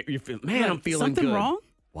of those you feel, man, I'm feeling something good. wrong?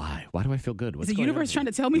 Why? Why do I feel good? What's Is the going universe on trying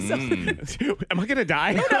to tell me something? Am I going to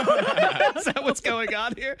die? Is that what's going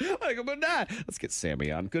on here? I'm going to die. Let's get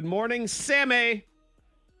Sammy on. Good morning, Sammy.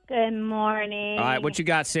 Good morning. All right, what you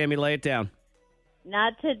got, Sammy? Lay it down.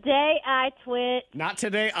 Not today, I twitch. Not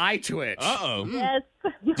today, I twitch. Uh-oh. Yes,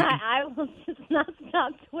 I will just not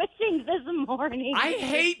stop twitching this morning. I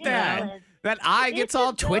hate that. That eye It's gets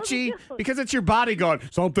all just so twitchy good. because it's your body going,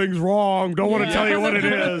 something's wrong. Don't want to tell you what it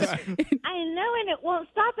is. I know. know, and it won't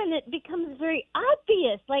stop, and it becomes very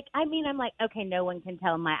obvious. Like, I mean, I'm like, okay, no one can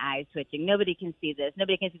tell my eyes twitching. Nobody can see this.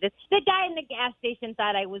 Nobody can see this. The guy in the gas station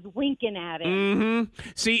thought I was winking at him. Mm-hmm.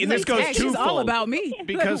 See, and this goes twofold. She's all about me.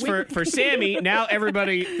 Because for Sammy, now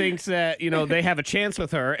everybody thinks that, they have a chance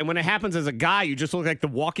with her. And when it happens as a guy, you just look like the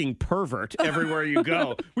walking pervert everywhere you go.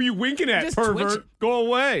 What are you winking at, Just pervert? twitching. Go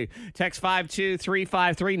away. Text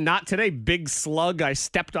 52353. Not today, big slug I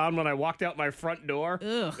stepped on when I walked out my front door.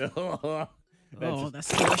 Ugh. That's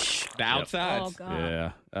squish. The outside. Oh,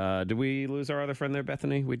 God. Yeah. Did we lose our other friend there,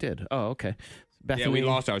 Bethany? We did. Oh, okay. Bethany. Yeah, we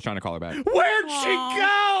lost her. I was trying to call her back. Where'd she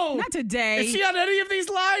go? Not today. Is she on any of these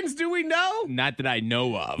lines? Do we know? Not that I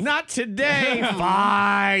know of. Not today.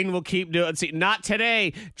 Fine. We'll keep doing it. See, not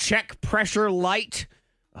today. Check pressure light.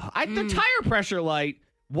 The tire pressure light.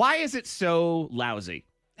 Why is it so lousy?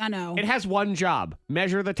 I know. It has one job,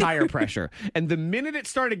 measure the tire pressure. And the minute it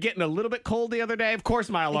started getting a little bit cold the other day, of course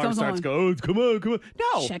my alarm starts going, come on.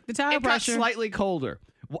 No. Check the tire pressure. It got slightly colder.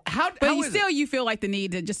 You feel like the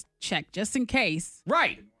need to just check just in case.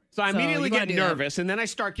 Right. So I immediately get nervous, that. and then I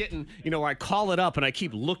start getting, where I call it up, and I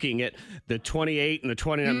keep looking at the 28 and the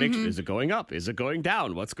 29. Is it going up? Is it going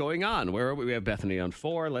down? What's going on? Where are we? We have Bethany on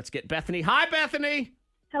 4. Let's get Bethany. Hi, Bethany.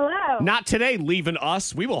 Hello. Not today, leaving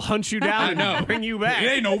us. We will hunt you down and bring you back. It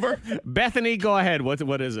ain't over. Bethany, go ahead.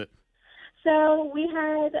 What is it? So we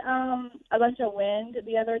had a bunch of wind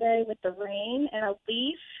the other day with the rain, and a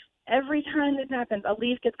leaf. Every time this happens, a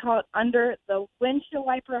leaf gets caught under the windshield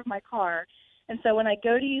wiper of my car. And so when I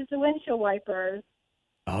go to use the windshield wipers,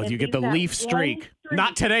 oh, you get the leaf streak.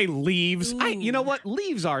 Not today, leaves. You know what?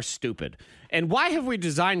 Leaves are stupid. And why have we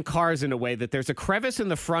designed cars in a way that there's a crevice in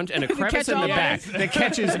the front and a crevice in the back that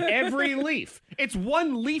catches every leaf? It's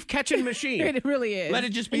one leaf catching machine. It really is. Let it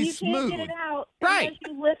just be smooth. You can't get it out right. unless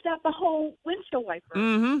you lift up the whole windshield wiper.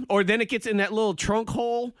 Mm-hmm. Or then it gets in that little trunk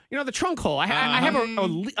hole. The trunk hole. I have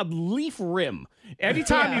a leaf rim. Every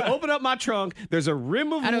time you open up my trunk, there's a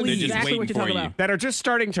rim of leaves exactly what you're talking about. that are just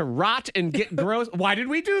starting to rot and get gross. Why did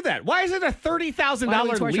we do that? Why is it a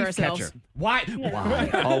 $30,000 leaf catcher? Why?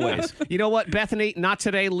 Always. You know what, Bethany? Not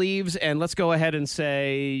today, leaves. And let's go ahead and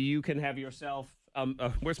say you can have yourself.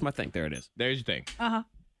 Where's my thing? There it is. There's your thing. Uh-huh.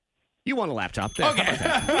 You want a laptop. There. Okay.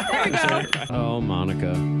 There we go. Oh,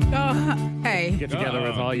 Monica. Hey. Get together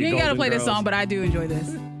with all you ain't got to play girls. this song, but I do enjoy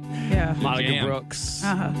this. Yeah. Monica Jam. Brooks.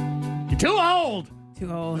 Uh-huh. You're too old.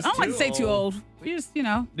 Too old. I don't like to say too old. We just,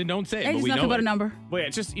 Then don't say it, age but is we nothing know but it. a number. Wait,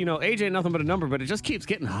 it's just, age ain't nothing but a number, but it just keeps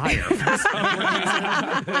getting higher.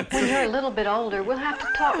 When you're a little bit older, we'll have to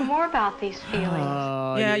talk more about these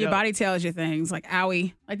feelings. Your body tells you things like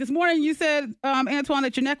owie. Like this morning you said, Antoine,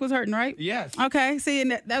 that your neck was hurting, right? Yes. Okay, see,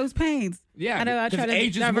 and that was pains. Yeah, I know, I try to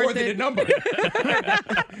age is divert more than a number.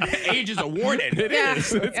 Age is a warning. It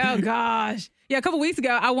is. Oh, gosh. Yeah, a couple weeks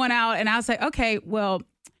ago, I went out and I was like, okay, well,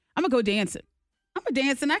 I'm going to go dancing. I'm a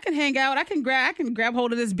dancing. I can hang out. I can grab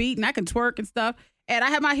hold of this beat and I can twerk and stuff. And I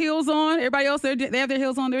have my heels on. Everybody else, they have their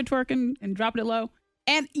heels on. They're twerking and dropping it low.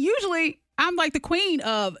 And usually I'm like the queen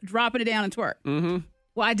of dropping it down and twerk. Mm-hmm.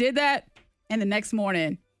 Well, I did that. And the next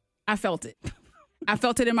morning I felt it. I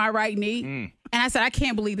felt it in my right knee. And I said, I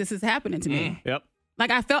can't believe this is happening to me. Yep.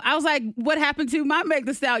 Like I was like, what happened to my Meg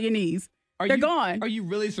Thee Stallion knees? They're gone. Are you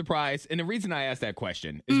really surprised? And the reason I asked that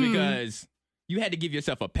question is because you had to give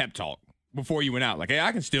yourself a pep talk before you went out. Like, hey,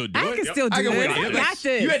 I can still do it. I can still do it. I got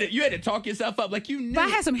this. You had to talk yourself up like you knew. But I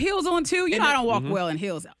had some heels on, too. I don't walk well in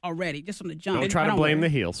heels already, just from the jump. Don't try to blame the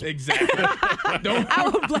heels. Exactly. I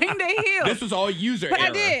would blame the heels. This was all user error. But I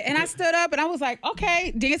error. did. And I stood up and I was like,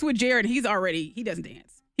 okay, dance with Jared. He doesn't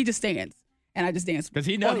dance. He just stands. And I just dance. Because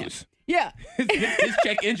he knows. Yeah. His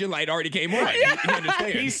check engine light already came on. Yeah. He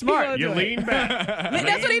understands. He's smart. You lean back.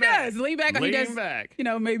 That's what he does. Lean back. Lean he does, back.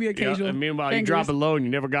 Maybe occasional. And meanwhile, fingers. you drop it low and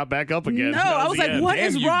you never got back up again. No, I was like, what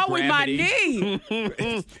is wrong with my knee?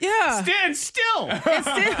 Yeah. Stand still.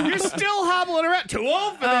 You're still hobbling around. Too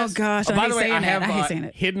old for this. Oh, gosh. By the way, I have hate saying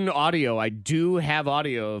it. hidden audio. I do have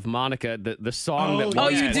audio of Monica, the song that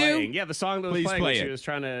was you playing. do? Yeah, the song that was Please playing play when it. she was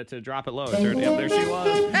trying to drop it low. There she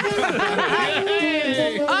was.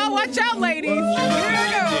 Oh, watch out, ladies. Here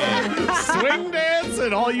I go. Swing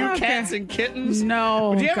dancing, all you cats and kittens.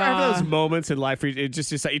 No. Do you ever have those moments in life where it's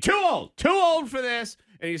just like, you're too old for this?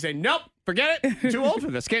 And you say, nope, Forget it. I'm too old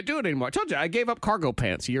for this. Can't do it anymore. I told you, I gave up cargo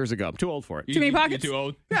pants years ago. I'm too old for it. Too many pockets? You're too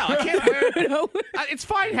old? No, I can't wear it. It's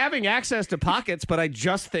fine having access to pockets, but I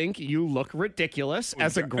just think you look ridiculous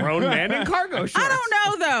as a grown man in cargo shorts. I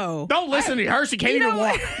don't know, though. Don't listen to her. She can't even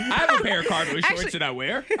walk. I have a pair of cargo shorts that I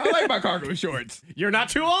wear. I like my cargo shorts. You're not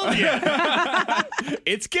too old yet.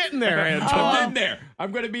 It's getting there, Antoine. I'm getting there.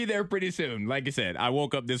 I'm going to be there pretty soon. Like I said, I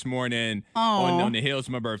woke up this morning on the hills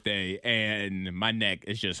for my birthday, and my neck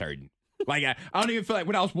is just hurting. Like, I don't even feel like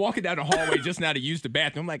when I was walking down the hallway just now to use the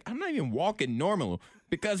bathroom, I'm like, I'm not even walking normal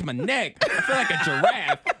because my neck, I feel like a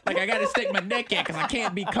giraffe. Like, I got to stick my neck in because I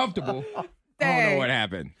can't be comfortable. I don't know what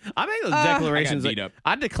happened. I made those declarations. I got beat up.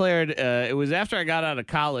 I declared it was after I got out of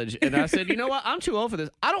college, and I said, you know what? I'm too old for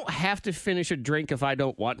this. I don't have to finish a drink if I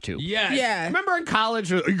don't want to. Yes. Yeah. Remember in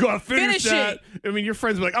college, you got to finish that. I mean, your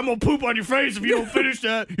friends were like, I'm going to poop on your face if you don't finish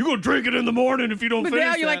that. You're going to drink it in the morning if you don't But finish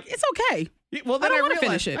now that. you're like, it's okay. Yeah, well, then I I don't wanna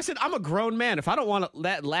realized, finish it. I said, I'm a grown man. If I don't want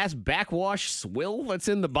that last backwash swill that's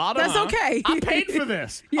in the bottom, That's okay. I paid for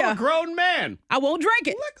this. Yeah. I'm a grown man. I won't drink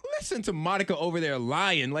it. Listen to Monica over there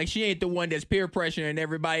lying like she ain't the one that's peer pressuring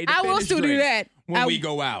everybody to I will finish still do drinks that when we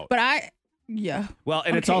go out. But yeah. Well,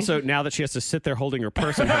 and it's also now that she has to sit there holding her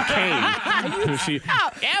purse and her cane.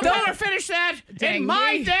 Don't finish that. In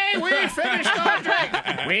my day, we finished our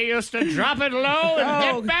drink. We used to drop it low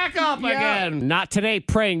and get back up again. Not today,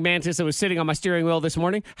 praying mantis that was sitting on my steering wheel this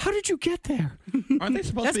morning. How did you get there? Aren't they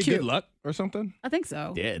supposed to be good luck or something? I think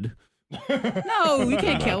so. Dead. No, you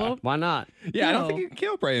can't kill them. Why not? Yeah, I don't think you can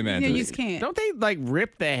kill praying mantis. Yeah, you just can't. Don't they like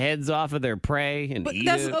rip the heads off of their prey and eat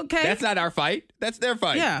that's it? okay. That's not our fight. That's their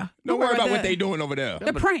fight. Yeah. Don't worry about what that. they doing over there.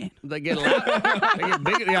 They're praying. They get loud. They get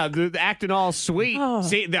big. Yeah, they're acting all sweet.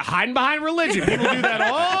 See, they're hiding behind religion. People do that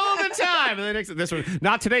all the time. And then this one,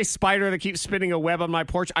 not today. Spider that keeps spinning a web on my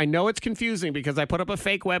porch. I know it's confusing because I put up a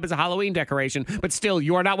fake web as a Halloween decoration, but still,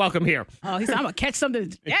 you are not welcome here. Oh, he said, I'm gonna catch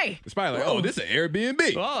something. Hey. The spider like, oh, this is an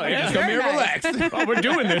Airbnb. Oh, yeah. Just come here and relax. Oh, we're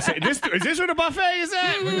doing this. Is this what a buffet is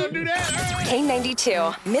at? We're gonna do that.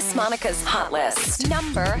 K92, Miss Monica's Hot List.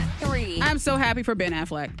 Number 3. I'm so happy for Ben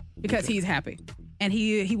Affleck because he's happy. And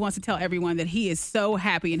he wants to tell everyone that he is so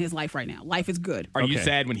happy in his life right now. Life is good. Are you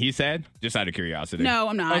sad when he's sad? Just out of curiosity. No,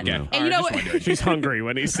 I'm not. Okay. And you know what? She's hungry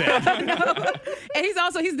when he's sad. And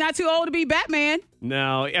he's not too old to be Batman.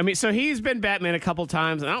 No, I mean, so he's been Batman a couple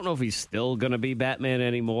times, and I don't know if he's still going to be Batman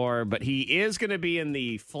anymore, but he is going to be in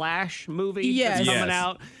the Flash movie that's coming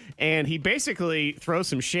out. And he basically throws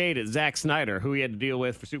some shade at Zack Snyder, who he had to deal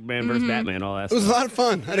with for Superman versus Batman, all that stuff. It was a lot of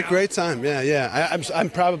fun. I had a great time. Yeah.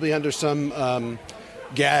 I'm probably under some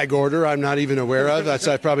gag order I'm not even aware of. That's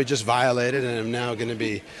I probably just violated, and I'm now going to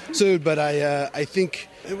be sued. But I think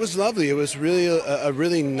it was lovely. It was really a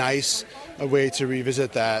really nice way to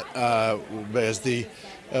revisit that, as the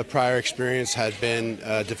prior experience had been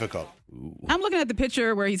difficult. I'm looking at the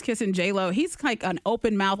picture where he's kissing J-Lo. He's like an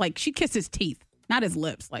open mouth, like she kissed his teeth, not his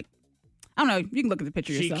lips. Like, I don't know. You can look at the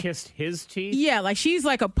picture yourself. She kissed his teeth? Yeah, like she's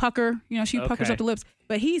like a pucker. You know, she puckers up the lips.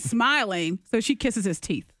 But he's smiling, so she kisses his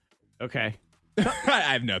teeth. Okay. I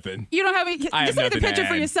have nothing. You don't have any. Just look at the picture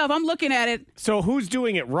for yourself. I'm looking at it. So who's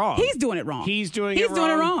doing it wrong? He's doing it wrong. He's doing it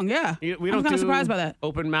wrong. Yeah. We don't I'm kind do of surprised by that.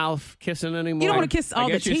 Open mouth kissing anymore. You don't want to kiss all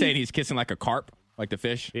the I guess you're teeth. saying he's kissing like a carp, like the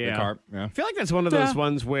fish. Yeah. The carp. Yeah. I feel like that's one of those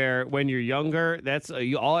ones where when you're younger, that's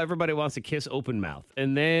everybody wants to kiss open mouth,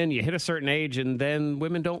 and then you hit a certain age, and then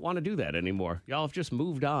women don't want to do that anymore. Y'all have just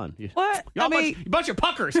moved on. What? Y'all bunch of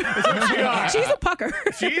puckers. That's what she are. She's a pucker.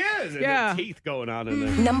 She is. And Yeah. the teeth going on in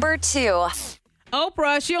there. Number 2.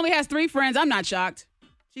 Oprah. She only has 3 friends. I'm not shocked.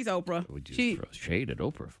 She's Oprah. Would you throw shade at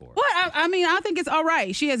Oprah for? What? I mean, I think it's all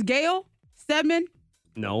right. She has Gail, Stedman.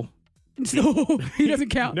 No. No, he doesn't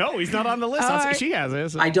count. No, he's not on the list. All right. She has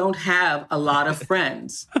this. I don't have a lot of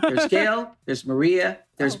friends. There's Gail, there's Maria,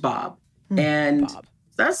 there's Bob. And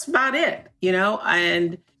that's about it, you know?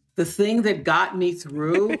 And the thing that got me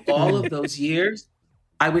through all of those years,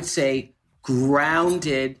 I would say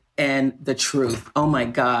grounded and the truth. Oh my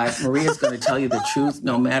God, Maria's going to tell you the truth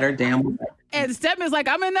no matter damn what. And Stedman's like,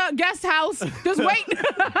 I'm in the guest house. Just wait.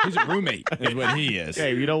 He's a roommate is what he is.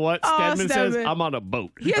 Hey, you know what? Oh, Stedman says, Stedman. I'm on a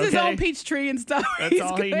boat. He has his own peach tree and stuff. That's He's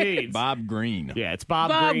all he good. needs. Bob Green. Yeah, it's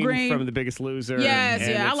Bob Green from The Biggest Loser. Yes,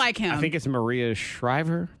 And yeah, I it's- like him. I think it's Maria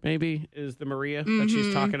Shriver, maybe, is the Maria that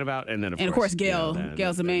she's talking about. And then, of course, Gail.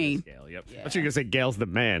 Gail's the main. Gail, yep. I thought you were going to say Gail's the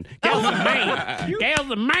man. Gail's the man. Gail's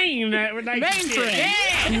the main.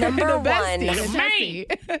 Mainstream. Number The 1. bestie,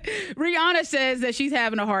 the bestie. Rihanna says that she's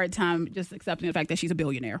having a hard time just accepting the fact that she's a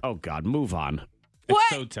billionaire. Oh, God, move on. What?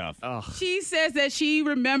 so tough. She says that she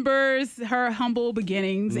remembers her humble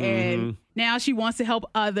beginnings and now she wants to help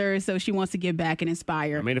others, so she wants to give back and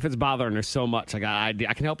inspire. I mean, if it's bothering her so much, I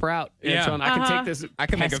can help her out. Yeah. Antoine, I can take this. I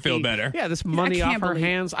can make her feel better. Yeah, this money I off can't her believe-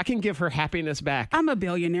 hands. I can give her happiness back. I'm a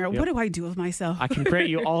billionaire. Yep. What do I do with myself? I can grant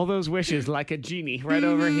you all those wishes like a genie right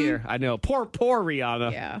over here. I know. Poor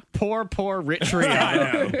Rihanna. Yeah. Poor rich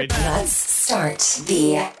Rihanna. Let's start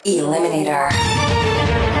the Eliminator.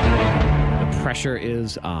 The pressure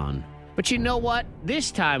is on. But you know what?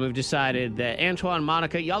 This time we've decided that Antoine,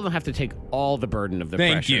 Monica, y'all don't have to take all the burden of the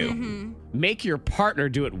Thank pressure. you. Make your partner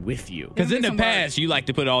do it with you. Because in the past, you like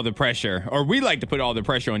to put all the pressure, or we like to put all the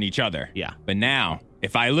pressure on each other. Yeah. But now,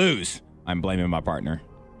 if I lose, I'm blaming my partner.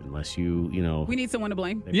 Unless you know. We need someone to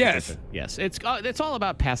blame. Yes. Yes. It's all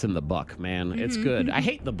about passing the buck, man. It's good. I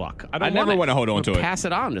hate the buck. I never want to hold on to it. Pass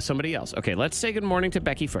it on to somebody else. Okay, let's say good morning to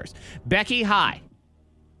Becky first. Becky, hi.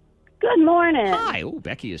 Good morning. Hi. Oh,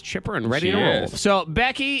 Becky is chipper and ready She to roll. is. So,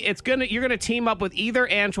 Becky, you're gonna team up with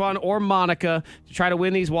either Antoine or Monica to try to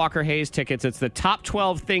win these Walker Hayes tickets. It's the top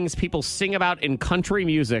 12 things people sing about in country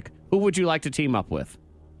music. Who would you like to team up with?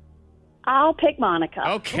 I'll pick Monica.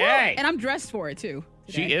 Okay. And I'm dressed for it, too.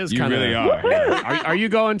 She is You kind of. really are. Are you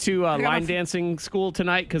going to got line my- dancing school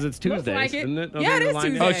tonight? Because it's Tuesdays, like it. isn't it? Yeah, it is line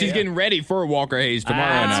Tuesday. Oh, dancing? she's getting ready for Walker Hayes tomorrow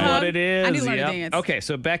That's night. what it is. I need to learn to Yep. dance. Okay,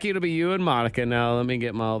 so Becky, it'll be you and Monica. Now, let me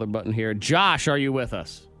get my other button here. Josh, are you with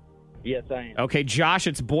us? Yes, I am. Okay, Josh,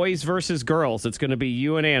 it's boys versus girls. It's going to be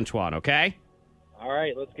you and Antoine, okay? All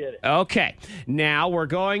right, let's get it. Okay. Now we're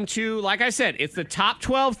going to, like I said, it's the top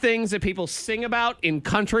 12 things that people sing about in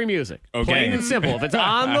country music. Okay. Plain and simple. If it's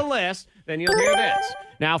on the list, then you'll hear this.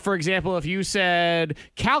 Now, for example, if you said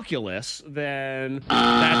calculus, then that's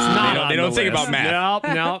not They don't on the sing list. about math.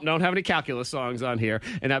 Nope, don't have any calculus songs on here.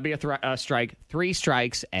 And that'd be a strike. 3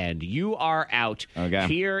 strikes, and you are out Okay.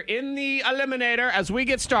 here in the Eliminator as we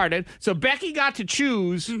get started. So Becky got to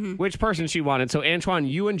choose which person she wanted. So, Antoine,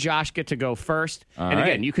 you and Josh get to go first. All and right.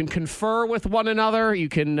 again, you can confer with one another. You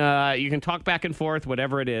can talk back and forth,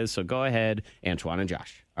 whatever it is. So go ahead, Antoine and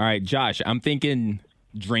Josh. All right, Josh, I'm thinking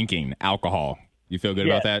drinking, alcohol. You feel good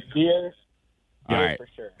about that? Beer. All right. For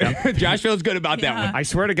sure. Josh feels good about that one. I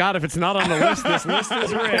swear to God, if it's not on the list, this list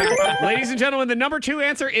is rigged. Ladies and gentlemen, the number 2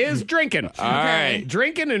 answer is drinking. All right.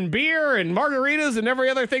 Drinking and beer and margaritas and every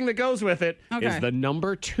other thing that goes with it is Okay. the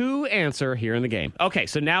number 2 answer here in the game. Okay,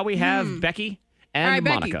 so now we have Becky and All right,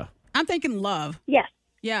 Becky. Monica. I'm thinking love. Yes.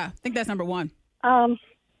 Yeah, I think that's number 1. Um,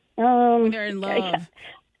 When they're in love.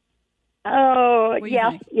 Oh, What do you yeah,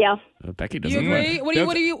 think? yeah. Becky You doesn't agree? look. What do you think?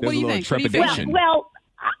 What do you There's a little think? trepidation. Well,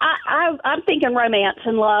 I'm thinking romance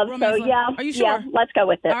and love. Romance, so love. yeah, Are you yeah, sure? let's go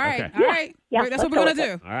with it. All right, Okay. all right. Yeah, That's what let's we're go gonna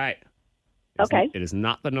with do. All right. Okay. It is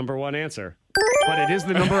not the number 1 answer, but it is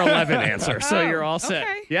the number 11 answer. So Oh, you're all set.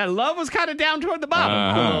 okay. Yeah, love was kind of down toward the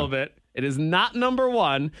bottom a little bit. It is not number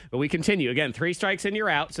 1, but we continue. Again, 3 strikes and you're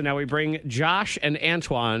out. So now we bring Josh and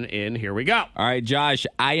Antoine in. Here we go. All right, Josh,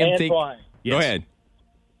 I am thinking. Antoine, Yes. Go ahead.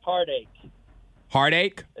 heartache.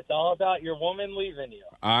 Heartache? It's all about your woman leaving you.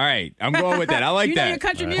 All right, I'm going with that. I like You know that. your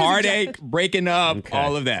country music, Heartache, breaking up, Okay.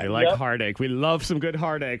 all of that. We like heartache. We love some good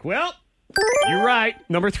heartache. Well, you're right.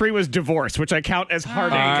 Number 3 was divorce, which I count as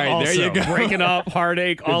heartache. All right, also. there you go. Breaking up,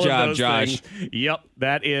 heartache, all job, of those Josh. things. Yep,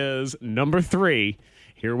 that is number 3.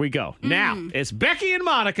 Here we go. Now, it's Becky and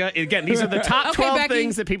Monica. Again, these are the top Okay, 12 Becky.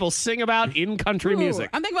 things that people sing about in country Ooh, music.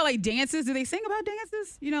 I'm thinking about like dances. Do they sing about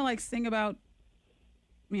dances? You know, like sing about,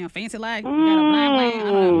 fancy like. You got a blang, blang. I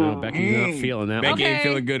don't know. No, Becky's not feeling that Becky one. ain't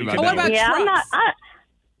feeling good about Oh, what that. about Yeah, I'm not. trucks?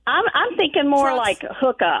 I'm thinking more Trucks. like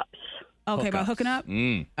hookups. Okay, about hooking up.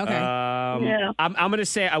 Mm. Okay. Yeah. I'm going to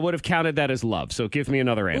say I would have counted that as love. So give me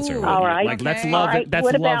another answer. Ooh. All right. Like, let's Okay. love All right. it. That's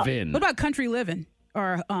What about- love in. What about country living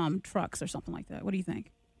or trucks or something like that? What do you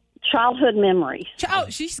think? Childhood memories. Oh,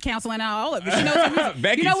 she's canceling out all of it. She knows the music.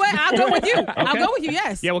 Becky's- You know what? I'll go with you. I'll go with you.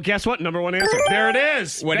 Yes. Yeah, well, guess what? Number 1 answer. There it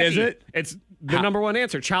is. What is it? It's the number 1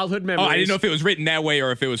 answer. Childhood Oh, memories. I didn't know if it was written that way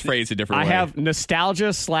or if it was phrased a different I way. have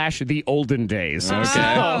nostalgia / the olden days. Okay.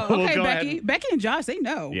 Oh, So we'll okay, go Becky. ahead. Becky and Josh, they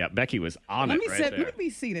know. Yeah, Becky was on Let it me right sit. there. Let me be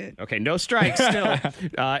seated. Okay, no strikes still.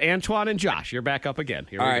 Antoine and Josh, you're back up again.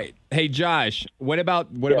 Here All we right. Hey, Josh, what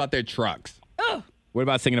about their trucks? What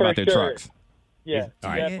about singing about their sure. trucks? Yeah, All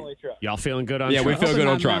right. definitely true. Y'all feeling good on Yeah, we trucks? feel good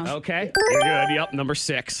on Open my trucks. mouth. Okay, you're good. Yep, number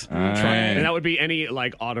 6. All right. And that would be any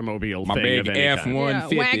like automobile My thing big of any kind.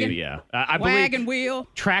 F-150. wagon. Yeah, I believe Wagon wheel.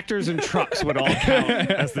 tractors and trucks would all count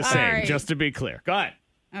as the same. right. Just to be clear. Go ahead.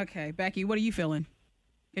 Okay, Becky, what are you feeling?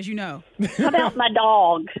 Because you know. How about my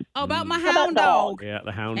dog? Oh, about my How hound about dog. Yeah,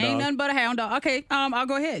 the hound Ain't dog. nothing but a hound dog. Okay, I'll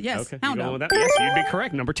go ahead. Yes, Okay, hound you going dog. with that? Yes, you'd be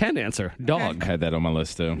correct. Number 10 answer. Dog. I had that on my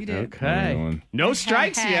list too. You did. Okay. No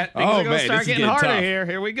strikes yet. Things Oh, are going man, to start this is getting getting harder tough. here.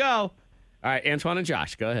 Here we go. All right, Antoine and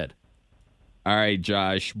Josh, go ahead. All right,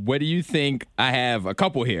 Josh, what do you think? I have a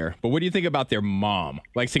couple here, but what do you think about their mom?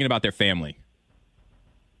 Like singing about their family?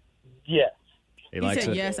 Yes. He likes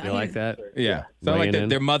said it. yes. You like that? Yeah. So like Weighing in.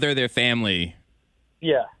 their mother, their family.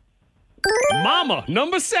 Yeah. Mama,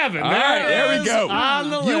 number 7. All right, there we go. On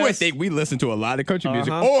the You would list. think we listen to a lot of country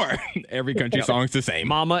music, or every country song's the same.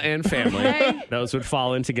 Mama and family. Those would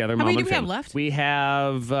fall in together. How many Mama do and we have family. left? We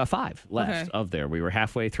have 5 left Okay. of there. We were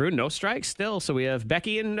halfway through. No strikes still. So we have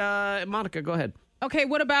Becky and Monica. Go ahead. Okay,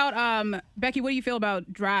 what about Becky? What do you feel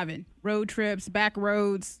about driving, road trips, back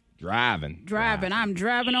roads? Driving. I'm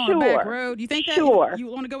driving on a back Sure. road. You think that? Sure. You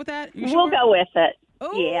want to go with that? You We'll sure? go with it.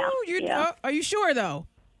 Oh, Yeah. Are you sure though?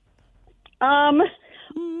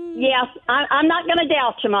 Yes, I'm not going to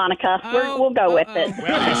doubt you, Monica. We'll go with it.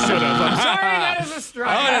 Well, you should have. I'm sorry, that is a strike.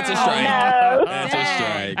 Oh, that's a strike. No. That's a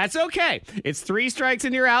strike. That's okay. It's 3 strikes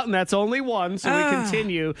and you're out, and that's only 1. So we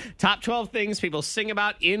continue. Top 12 things people sing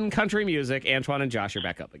about in country music. Antoine and Josh are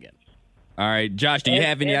back up again. All right, Josh, do you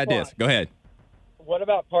have any Antoine. ideas? Go ahead. What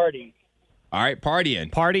about parties? All right,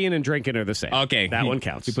 partying. Partying and drinking are the same. Okay. That one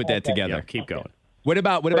counts. We put that together. Yep, keep going. What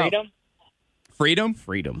about Freedom? freedom?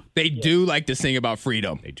 Freedom. They do like to sing about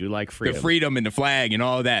freedom. They do like freedom. The freedom and the flag and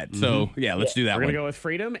all that. So, yeah, let's do that We're one. going to go with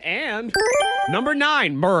freedom. And number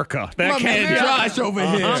 9, America. That My can man be- Josh over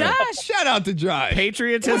here. Josh. Shout out to Josh.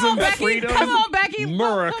 Patriotism, Come on, Becky. freedom, Come on, Becky.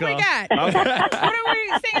 America. What we got? What are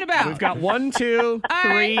we singing about? We've got 1, 2, All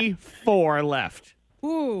 3, 4 left.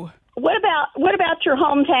 Ooh. What about your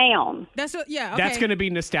hometown? That's what. Yeah. Okay. That's going to be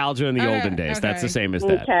nostalgia in the Okay, olden days. That's okay. the same as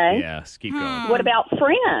that. Okay. Yes, keep going. What about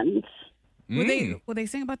friends? Will they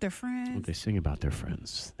sing about their friends? What they sing about their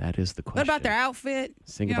friends? That is the question. What about their outfit?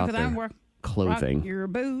 Sing You know, about 'cause I'm their rock clothing. your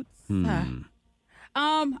boots.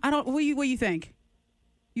 I don't. What do you think?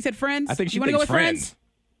 You said friends. I think she you wanna thinks go with friends.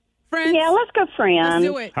 Friends. Yeah, let's go friends. Let's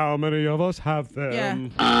do it. How many of us have them?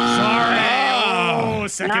 Yeah. Sorry. Oh,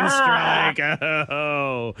 second strike.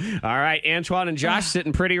 Oh. All right, Antoine and Josh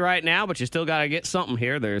sitting pretty right now, but you still got to get something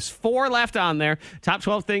here. There's 4 left on there. Top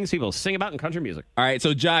 12 things people sing about in country music. All right,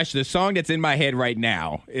 so Josh, the song that's in my head right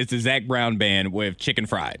now is the Zach Brown Band with Chicken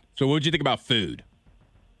Fried. So what would you think about food?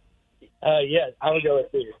 Yeah, I would go with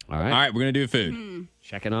food. All All right. right, we're going to do food.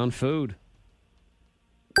 Checking on food.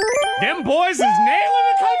 Them boys is nailing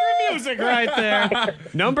the country music right there.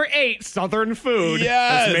 Number 8, Southern Food,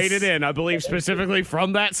 Yes. has made it in, I believe, specifically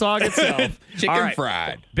from that song itself. Chicken All right.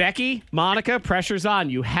 Fried. Becky, Monica, pressure's on.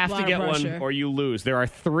 You have Lot to of get one pressure. or you lose. There are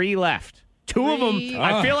 3 left. 2 of them, Three.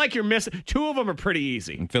 I feel like you're missing. 2 of them are pretty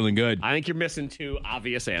easy. I'm feeling good. I think you're missing 2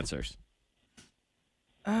 obvious answers.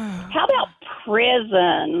 How about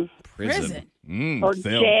prison Prison. or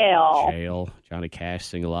Phil. jail? Jail. Johnny Cash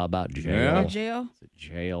sing a lot about jail. Yeah. Jail.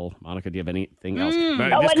 Jail. Monica, do you have anything else? Oh, wait,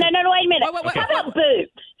 no, wait a minute. Wait. How about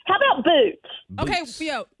boots? How about boots? Okay.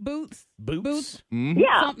 Yeah. Boots. Boots.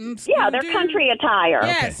 Yeah, Something yeah, they're Scooby-Doo. country attire.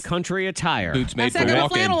 Yes. Okay. Country attire. Boots I made said for they got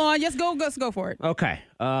walking. flannel on. Yes, let's go for it. Okay.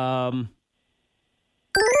 I'm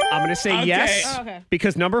going to say Okay. yes Oh, okay.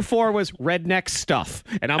 because number 4 was redneck stuff.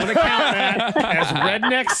 And I'm going to count that as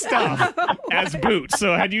redneck stuff as boots.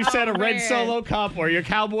 So had you said a red man. solo cup or your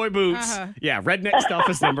cowboy boots, yeah, redneck stuff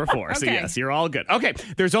is number 4. So Okay. yes, you're all good. Okay,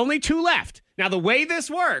 there's only 2 left. Now, the way this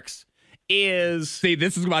works is See,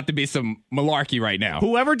 this is about to be some malarkey right now.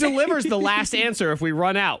 whoever delivers the last answer if we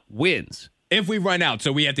run out wins. If we run out,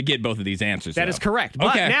 so we have to get both of these answers. That though. is correct. But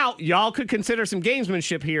Okay. now y'all could consider some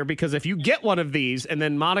gamesmanship here because if you get one of these and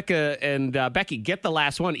then Monica and Becky get the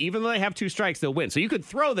last one, even though they have 2 strikes, they'll win. So you could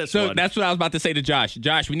throw this So one. that's what I was about to say to Josh.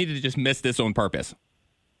 Josh, we needed to just miss this on purpose.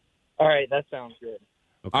 All right, that sounds good.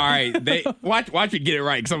 All right, they watch me get it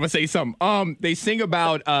right because I'm gonna say something. They sing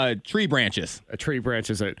about tree branches. A tree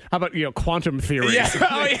branch is it? How about quantum theory? Yeah,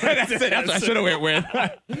 oh yeah, that's it. That's what I should have went with.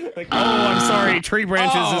 I'm sorry, tree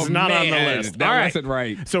branches Oh, is not on the man, list. that All right. wasn't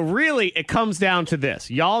right. So really, it comes down to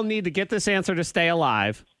this: y'all need to get this answer to stay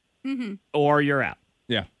alive, or you're out.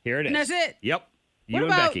 Yeah, Here it is. And that's it. Yep. You What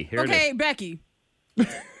and about? Becky. Here Okay, it Becky. is.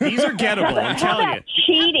 These are gettable. I'm How telling you. about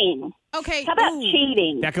cheating? Okay. How about ooh.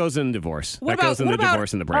 cheating? That goes in divorce. What That goes in about- the what about-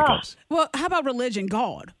 divorce and the breakups. Well, how about religion?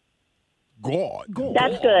 God. God.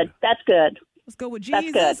 That's good. That's good. Let's go with That's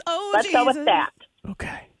Jesus. good. Oh, Let's Jesus. go with that.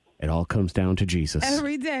 Okay. It all comes down to Jesus.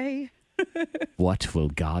 Every day. What will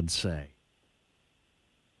God say?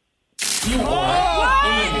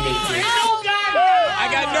 I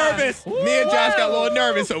got nervous. Me and Josh got a little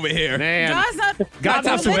nervous over here. Man, Josh not. God must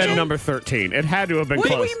have been religion? number 13. It had to have been What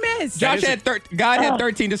close. did we miss? God had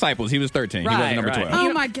 13 disciples. He was 13. He wasn't number 12.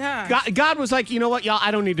 Oh my God. God was like, you know what, y'all,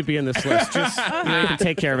 I don't need to be in this list. Just you can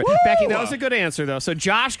take care of it. Becky, that was a good answer, though. So,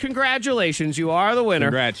 Josh, congratulations. You are the winner.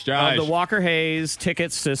 Congrats, Josh. Of the Walker Hayes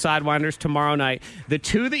tickets to Sidewinders tomorrow night. The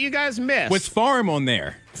two that you guys missed. Was Farm on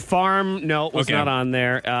there? Farm, no, was not on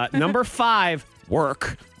there. Number 5,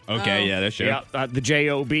 Work. Okay, yeah, that's true. Yeah, the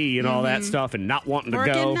J-O-B and all that stuff and not wanting to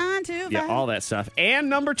Working go. 9 to 5. Yeah, all that stuff. And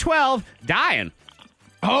number 12, Dying.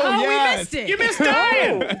 Oh, we yes. missed it. You missed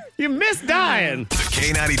Dying. You missed Dying. The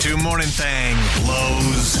K92 Morning Thang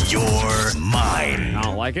blows your mind. I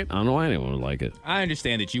don't like it. I don't know why anyone would like it. I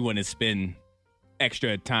understand that you want to spend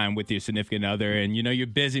extra time with your significant other and, you're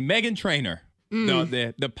busy. Meghan Trainor,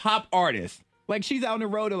 the pop artist, like she's out on the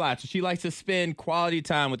road a lot, so she likes to spend quality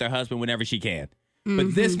time with her husband whenever she can.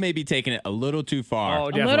 But this may be taking it a little too far.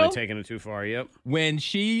 Oh, definitely taking it too far, yep. When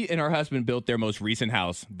she and her husband built their most recent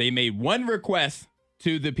house, they made one request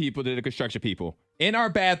to the construction people. In our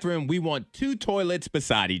bathroom, we want 2 toilets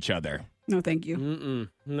beside each other. No, thank you.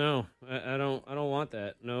 No, I don't want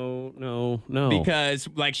that. No. Because,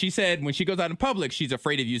 like she said, when she goes out in public, she's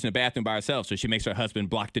afraid of using the bathroom by herself, so she makes her husband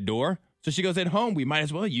block the door. So she goes, at home, we might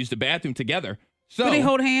as well use the bathroom together. So Do they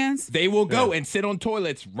hold hands? They will go and sit on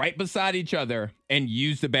toilets right beside each other and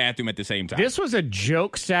use the bathroom at the same time. This was a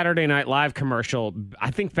joke Saturday Night Live commercial,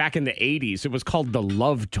 I think back in the 80s. It was called the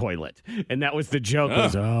Love Toilet. And that was the joke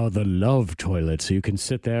was, the love toilet. So you can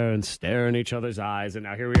sit there and stare in each other's eyes. And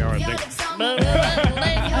now here we are. Oh,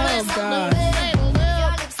 God.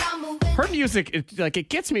 Her music, it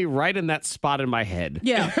gets me right in that spot in my head.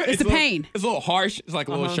 Yeah, it's a pain. It's a little harsh. It's like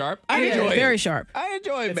a little sharp. I Yeah, enjoy it. very sharp. I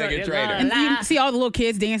enjoy Meghan Trainor. And you see all the little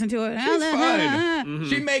kids dancing to it. She's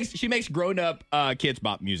fun. She makes grown up kids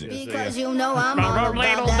bop music. Because you know I'm all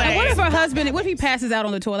about that. And what if her husband, what if he passes out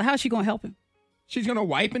on the toilet? How's she going to help him? She's going to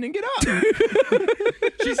wipe it and get up.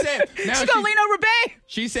 She said. Now She's going to lean over Bay.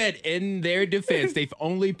 She said in their defense, they've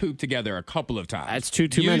only pooped together a couple of times. That's too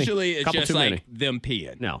many. Usually it's Couple just too like many. them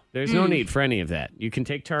peeing. No, there's no need for any of that. You can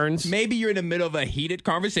take turns. Maybe you're in the middle of a heated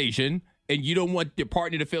conversation and you don't want your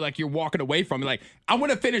partner to feel like you're walking away from it. Like, I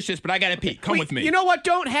want to finish this, but I got to pee. Come with me. You know what?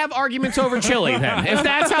 Don't have arguments over chili then. If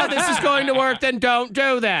that's how this is going to work, then don't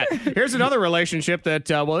do that. Here's another relationship that,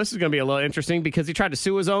 this is going to be a little interesting because he tried to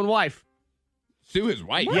sue his own wife. Sue his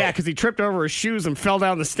wife? Yeah, because he tripped over his shoes and fell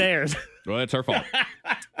down the stairs. Well, that's her fault.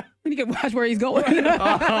 You can watch where he's going.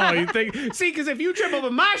 You think? See, because if you trip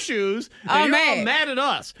over my shoes, then you're all mad at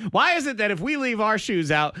us. Why is it that if we leave our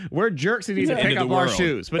shoes out, we're jerks that need to pick up our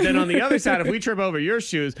shoes? But then on the other side, if we trip over your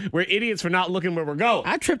shoes, we're idiots for not looking where we're going.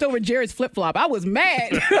 I tripped over Jared's flip-flop. I was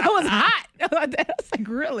mad. I was hot. I was like,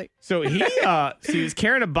 really? So he was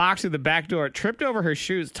carrying a box through the back door, tripped over her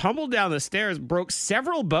shoes, tumbled down the stairs, broke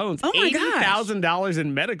several bones, Oh my gosh. $80,000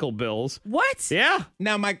 in medical bills. What? Yeah.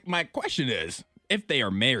 Now, my question is, if they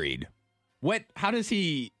are married, how does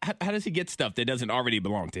he get stuff that doesn't already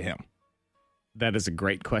belong to him? That is a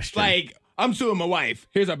great question. Like, I'm suing my wife.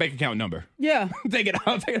 Here's our bank account number. Yeah. Take it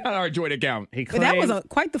out of our joint account. He But that was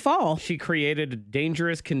quite the fall. She created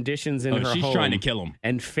dangerous conditions in her home. She's trying to kill him.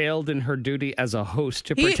 And failed in her duty as a host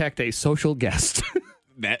to protect a social guest.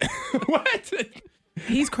 What?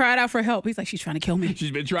 He's cried out for help. He's like, she's trying to kill me.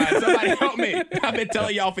 She's been trying. Somebody help me. I've been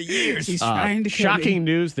telling y'all for years. She's trying to kill me. Shocking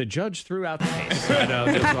news. The judge threw out the case.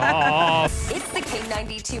 It's the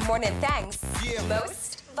K92 Morning Thangs.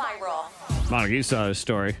 Most viral. Monica, you saw this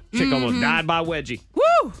story. Chick almost died by wedgie.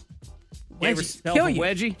 Woo! Gave herself a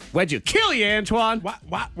wedgie. Wedgie will kill you, Antoine.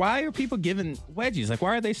 Why are people giving wedgies? Like,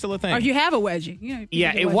 why are they still a thing? Or if you have a wedgie. You know,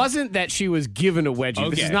 Yeah, it wasn't that she was given a wedgie.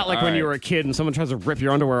 This is not like when you were a kid and someone tries to rip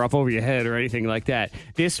your underwear off over your head or anything like that.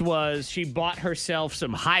 This was, she bought herself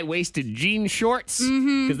some high-waisted jean shorts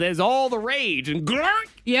because there's all the rage and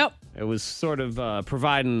Yep. it was sort of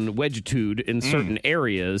providing wedgitude in certain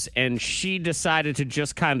areas, and she decided to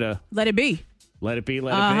just kind of let it be. Let it be,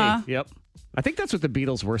 let it be. Yep. I think that's what the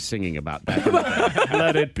Beatles were singing about back in the day.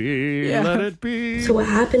 Let it be, let it be. So what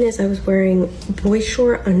happened is I was wearing boy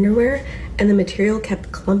short underwear and the material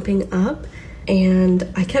kept clumping up and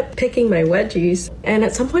I kept picking my wedgies. And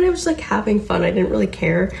at some point I was like having fun. I didn't really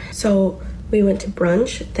care. So we went to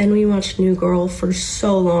brunch, then we watched New Girl for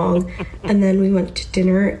so long, and then we went to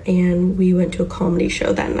dinner and we went to a comedy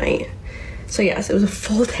show that night. So yes, it was a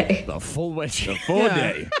full day. A full wedgie. A full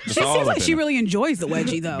day. She seems like she really enjoys the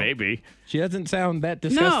wedgie, though. Maybe. She doesn't sound that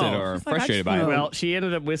disgusted No. or She's like, frustrated by it. Well, she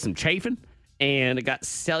ended up with some chafing, and it got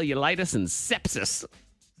cellulitis and sepsis.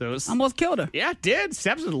 So it was, almost killed her. Yeah, it did.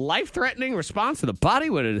 Sepsis, life-threatening response to the body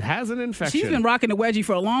when it has an infection. She's been rocking the wedgie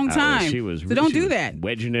for a long time. She was. So don't she do was that.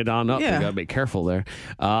 Wedging it on up. Yeah. You got to be careful there.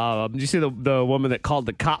 Did you see the woman that called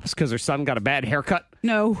the cops because her son got a bad haircut?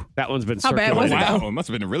 No. That one's been How bad circulating. was it? Wow, it must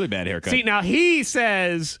have been a really bad haircut. See, now he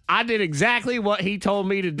says, I did exactly what he told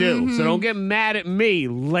me to do. So don't get mad at me,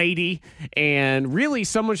 lady. And really,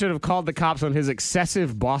 someone should have called the cops on his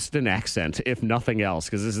excessive Boston accent, if nothing else.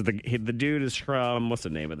 Because this is the dude is from, what's the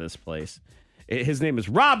name of this place? His name is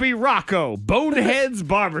Robbie Rocco, Boneheads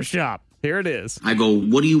Barbershop. Here it is. I go,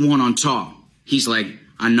 what do you want on top? He's like,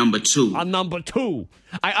 on number 2. On number 2.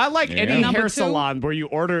 I like any hair salon where you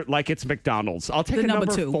order like it's McDonald's. I'll take a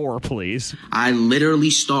number 4, please. I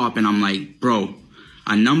literally stop and I'm like, bro,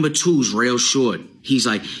 a number 2's real short. He's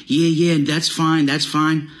like, yeah, that's fine.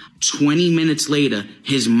 20 minutes later,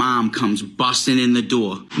 his mom comes busting in the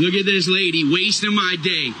door. Look at this lady wasting my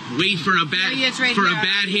day. Wait for a bad haircut. For a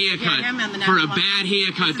bad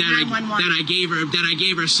haircut that I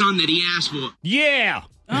gave her son that he asked for. Yeah.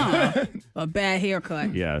 A bad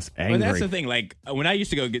haircut. Yes, angry. Well, that's the thing. Like, when I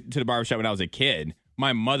used to go to the barbershop when I was a kid,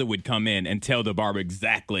 my mother would come in and tell the barber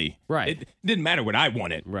exactly. Right. It didn't matter what I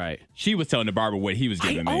wanted. Right. She was telling the barber what he was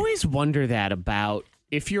giving me. I always wonder that about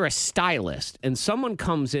if you're a stylist and someone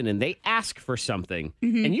comes in and they ask for something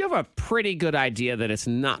and you have a pretty good idea that it's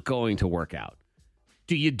not going to work out.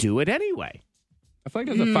 Do you do it anyway? I feel like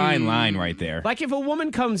there's a fine line right there. Like if a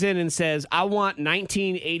woman comes in and says, I want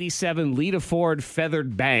 1987 Lita Ford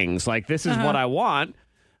feathered bangs, like this is what I want.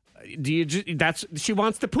 Do you just, she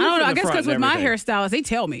wants the poof. I don't know. In I the guess front because with and my everything. hairstylist, they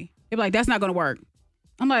tell me. They're like, that's not going to work.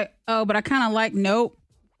 I'm like, oh, but I kind of like, nope.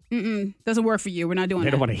 Doesn't work for you. We're not doing that.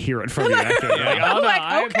 They don't want to hear it from you after. I'm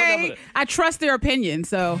like, okay. I trust their opinion.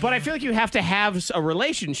 So, but I feel like you have to have a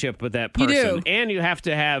relationship with that person. You do. And you have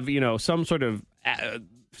to have, some sort of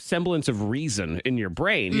semblance of reason in your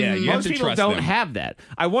brain. Yeah, you have Most to people trust don't them. have that.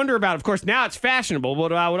 I wonder about, of course, now it's fashionable.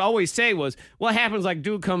 What I would always say was, what happens like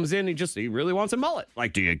dude comes in, he really wants a mullet.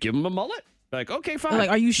 Like, do you give him a mullet? Like, okay, fine. like,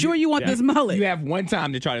 are you sure you want this mullet? You have one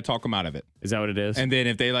time to try to talk them out of it. Is that what it is? And then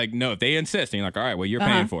if they if they insist, and you're like, all right, well, you're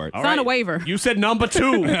paying for it. All Sign right. a waiver. You said number 2.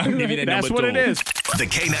 I'll give you that That's number what 2. it is. The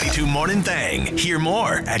K92 Morning Thing. Hear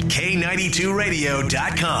more at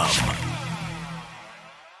K92Radio.com.